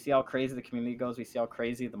 We see how crazy the community goes. We see how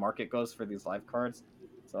crazy the market goes for these live cards.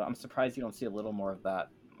 So I'm surprised you don't see a little more of that.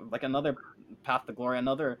 Like another Path to Glory,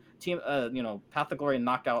 another team, Path to Glory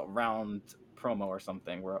knockout round promo or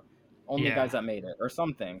something where only guys that made it or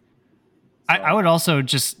something. So. I would also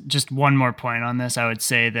just one more point on this. I would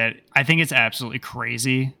say that I think it's absolutely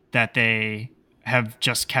crazy that they have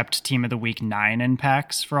just kept Team of the Week 9 in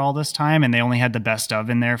packs for all this time, and they only had the best of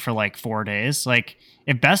in there for like 4 days. Like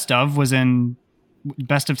if best of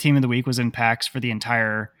Team of the Week was in packs for the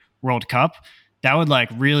entire World Cup, that would like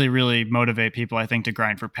really, really motivate people, I think, to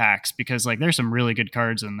grind for packs because like there's some really good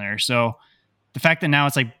cards in there. So the fact that now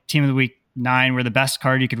it's like Team of the Week 9, where the best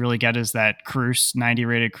card you could really get is that Cruz 90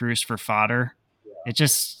 rated Cruz for fodder. Yeah. It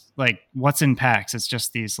just like what's in packs. It's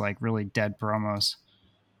just these like really dead promos.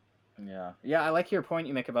 Yeah. I like your point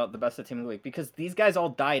you make about the best of team of the week because these guys all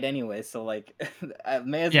died anyway. So like, I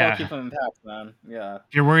may as well keep them in packs, man. Yeah.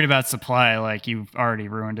 If you're worried about supply, like you've already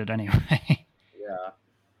ruined it anyway. Yeah.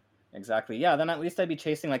 Exactly. Yeah. Then at least I'd be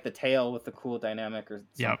chasing like the tail with the cool dynamic or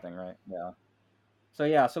something, right? Yeah.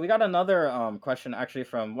 So we got another question actually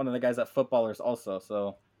from one of the guys at Footballers also.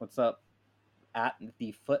 So what's up? At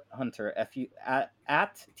the Foot Hunter at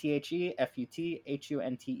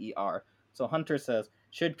TheFutHunter. So Hunter says,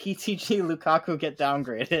 should PTG Lukaku get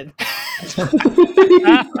downgraded?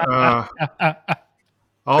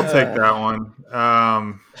 I'll take that one.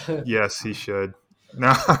 Yes, he should.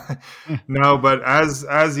 No, no, but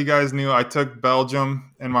as you guys knew, I took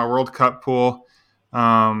Belgium in my World Cup pool.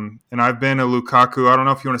 And I've been a Lukaku, I don't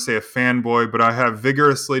know if you want to say a fanboy, but I have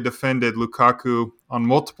vigorously defended Lukaku on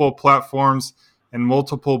multiple platforms and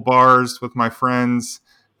multiple bars with my friends.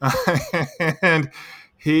 And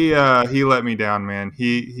he let me down, man.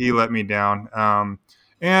 He let me down.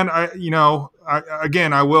 And I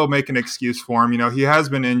will make an excuse for him. He has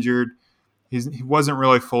been injured. He wasn't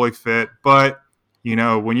really fully fit, but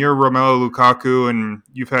when you're Romelu Lukaku and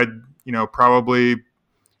you've had, probably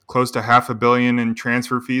close to $500 million in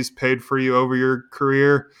transfer fees paid for you over your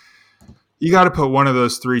career, you got to put one of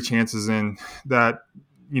those three chances in that,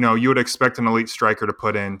 you would expect an elite striker to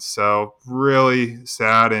put in. So really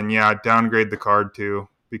sad. And yeah, downgrade the card too,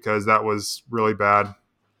 because that was really bad.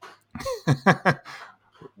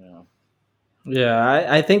 Yeah,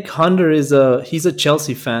 I think Hunter he's a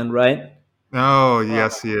Chelsea fan, right? Oh,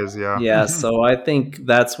 yes, he is. Yeah. Yeah, so I think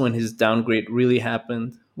that's when his downgrade really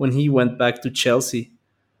happened, when he went back to Chelsea.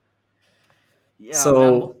 Yeah,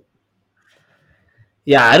 so, man.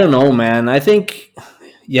 Yeah, I don't know, man. I think,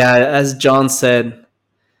 yeah, as John said,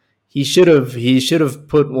 he should have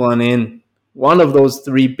put one of those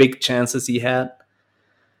three big chances he had.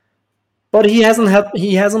 But he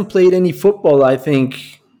hasn't played any football, I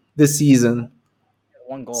think, this season.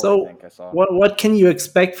 One goal, So I think I saw. What can you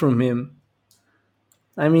expect from him?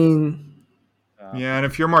 I mean, yeah, and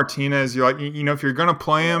if you're Martinez, you're like, if you're gonna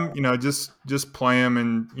play him, just play him,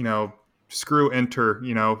 and screw Inter.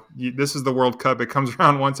 This is the World Cup; it comes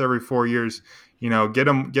around once every 4 years. Get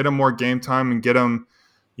him more game time and get him,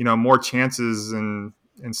 more chances and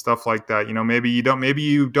stuff like that. Maybe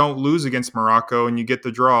you don't lose against Morocco and you get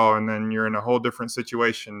the draw, and then you're in a whole different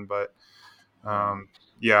situation. But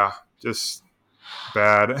yeah, just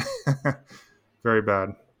bad, very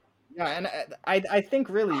bad. Yeah, and I think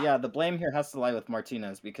really, yeah, the blame here has to lie with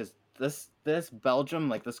Martinez because this Belgium,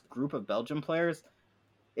 like this group of Belgium players,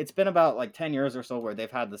 it's been about like 10 years or so where they've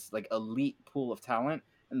had this like elite pool of talent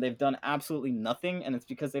and they've done absolutely nothing, and it's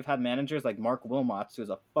because they've had managers like Mark Wilmots, who's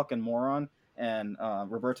a fucking moron, and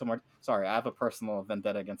sorry, I have a personal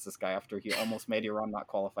vendetta against this guy after he almost made Iran not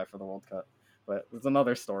qualify for the World Cup, but it's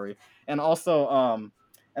another story. And also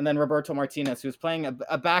and then Roberto Martinez, who's playing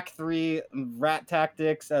a back three rat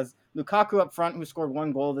tactics, as Lukaku up front, who scored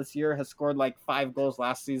one goal this year, has scored like 5 goals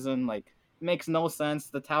last season. Like, makes no sense.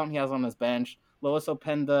 The talent he has on his bench, Lois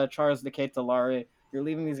Openda, Charles de Ketelare, you're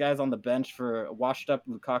leaving these guys on the bench for washed up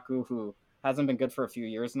Lukaku, who hasn't been good for a few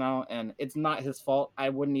years now, and it's not his fault. I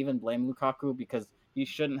wouldn't even blame Lukaku because he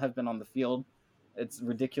shouldn't have been on the field. It's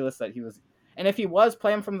ridiculous that he was. And if he was,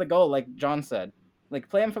 play him from the goal, like John said. Like,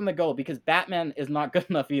 play him from the goal because Batman is not good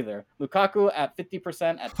enough either. Lukaku at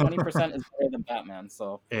 50%, at 20% is better than Batman.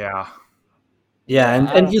 So yeah,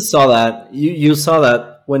 and you saw that. You saw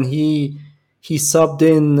that when he subbed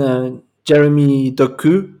in Jeremy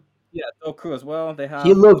Doku. Yeah, Doku as well. They have.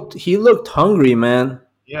 He looked hungry, man.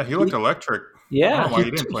 Yeah, he looked electric. Yeah, I don't know why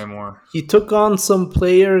he didn't play more. He took on some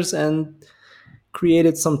players and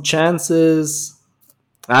created some chances.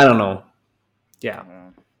 I don't know. Yeah.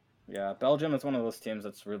 Yeah, Belgium is one of those teams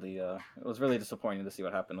that's really it was really disappointing to see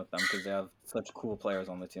what happened with them because they have such cool players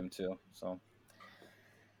on the team too. So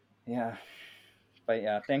yeah. But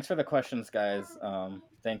yeah, thanks for the questions, guys.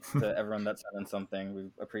 Thanks to everyone that sent in something.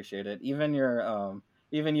 We appreciate it. Even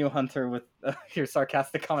you, Hunter, with your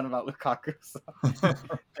sarcastic comment about Lukaku. So.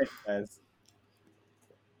 Thanks, guys.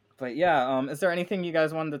 But yeah, is there anything you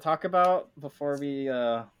guys wanted to talk about before we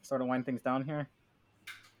sort of wind things down here?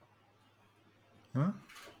 Huh?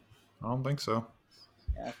 I don't think so.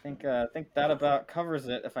 Yeah, I think that about covers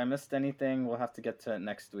it. If I missed anything, we'll have to get to it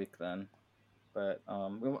next week then. But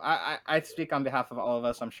I speak on behalf of all of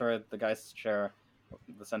us. I'm sure the guys share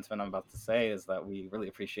the sentiment I'm about to say, is that we really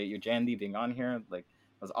appreciate you, Jandy, being on here. Like,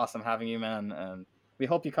 it was awesome having you, man, and we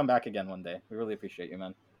hope you come back again one day. We really appreciate you,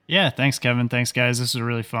 man. Yeah, thanks, Kevin. Thanks, guys. This was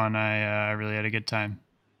really fun. I really had a good time.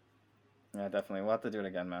 Yeah, definitely. We'll have to do it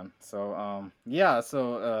again, man. So,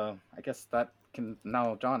 I guess that can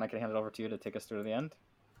now, John, I can hand it over to you to take us through the end.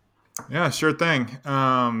 Yeah, sure thing.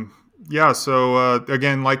 Yeah, so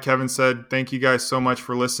again, like Kevin said, thank you guys so much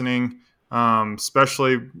for listening,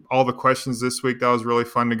 especially all the questions this week. That was really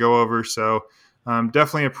fun to go over. So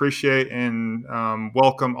definitely appreciate and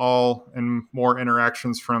welcome all and more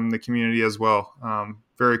interactions from the community as well.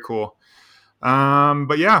 Very cool.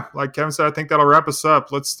 But yeah, like Kevin said, I think that'll wrap us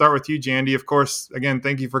up. Let's start with you, Jandy. Of course, again,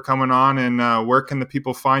 thank you for coming on. And where can the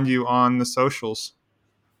people find you on the socials?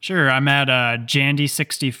 Sure. I'm at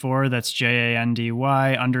Jandy64. That's JANDY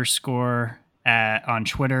 _ on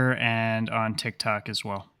Twitter and on TikTok as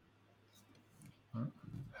well.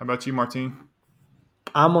 How about you, Martine?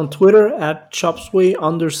 I'm on Twitter at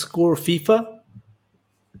chopsway_FIFA.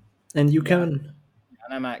 And you can.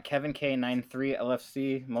 And I'm at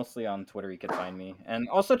KevinK93LFC, mostly on Twitter. You can find me. And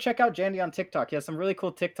also check out Jandy on TikTok. He has some really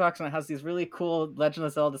cool TikToks, and it has these really cool Legend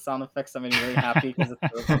of Zelda sound effects. I'm really happy because it's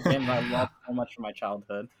a game that I love so much from my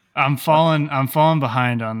childhood. I'm falling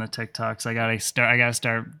behind on the TikToks. I gotta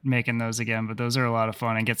start making those again, but those are a lot of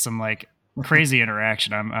fun and get some like crazy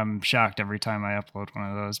interaction. I'm shocked every time I upload one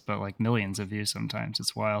of those, but like millions of views sometimes.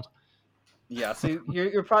 It's wild. Yeah, so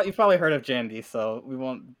you've probably heard of Jandy, so we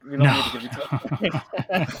don't need to give you too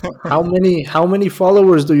much. How many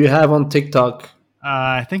followers do you have on TikTok?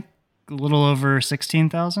 I think a little over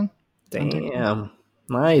 16,000. Damn,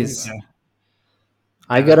 nice. Yeah.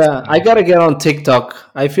 I gotta get on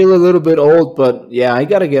TikTok. I feel a little bit old, but yeah, I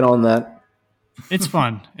gotta get on that. It's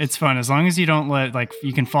fun. It's fun as long as you don't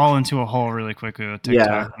you can fall into a hole really quickly with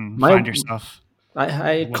TikTok and find yourself.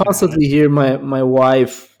 I constantly hear my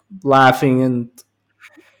wife laughing and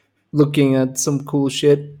looking at some cool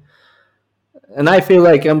shit, and I feel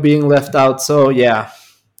like I'm being left out. So yeah,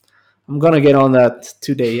 I'm gonna get on that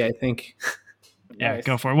today, I think. Yeah, Nice.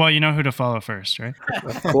 Go for it. Well, you know who to follow first, right?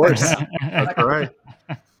 Of course. That's right.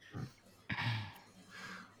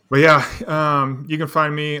 But yeah, you can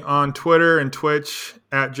find me on Twitter and Twitch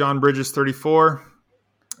at JohnBridges34.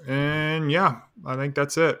 And yeah, I think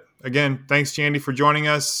that's it. Again, thanks, Jandy, for joining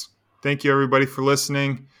us. Thank you, everybody, for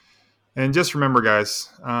listening. And just remember, guys,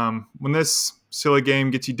 when this silly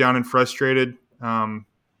game gets you down and frustrated, can't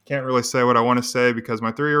really say what I want to say because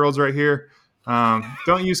my 3-year-old's right here.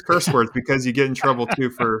 Don't use curse words because you get in trouble, too,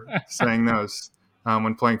 for saying those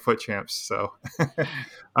when playing Foot Champs. So,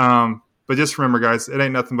 but just remember, guys, it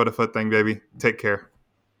ain't nothing but a foot thing, baby. Take care.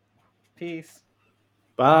 Peace.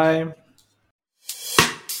 Bye.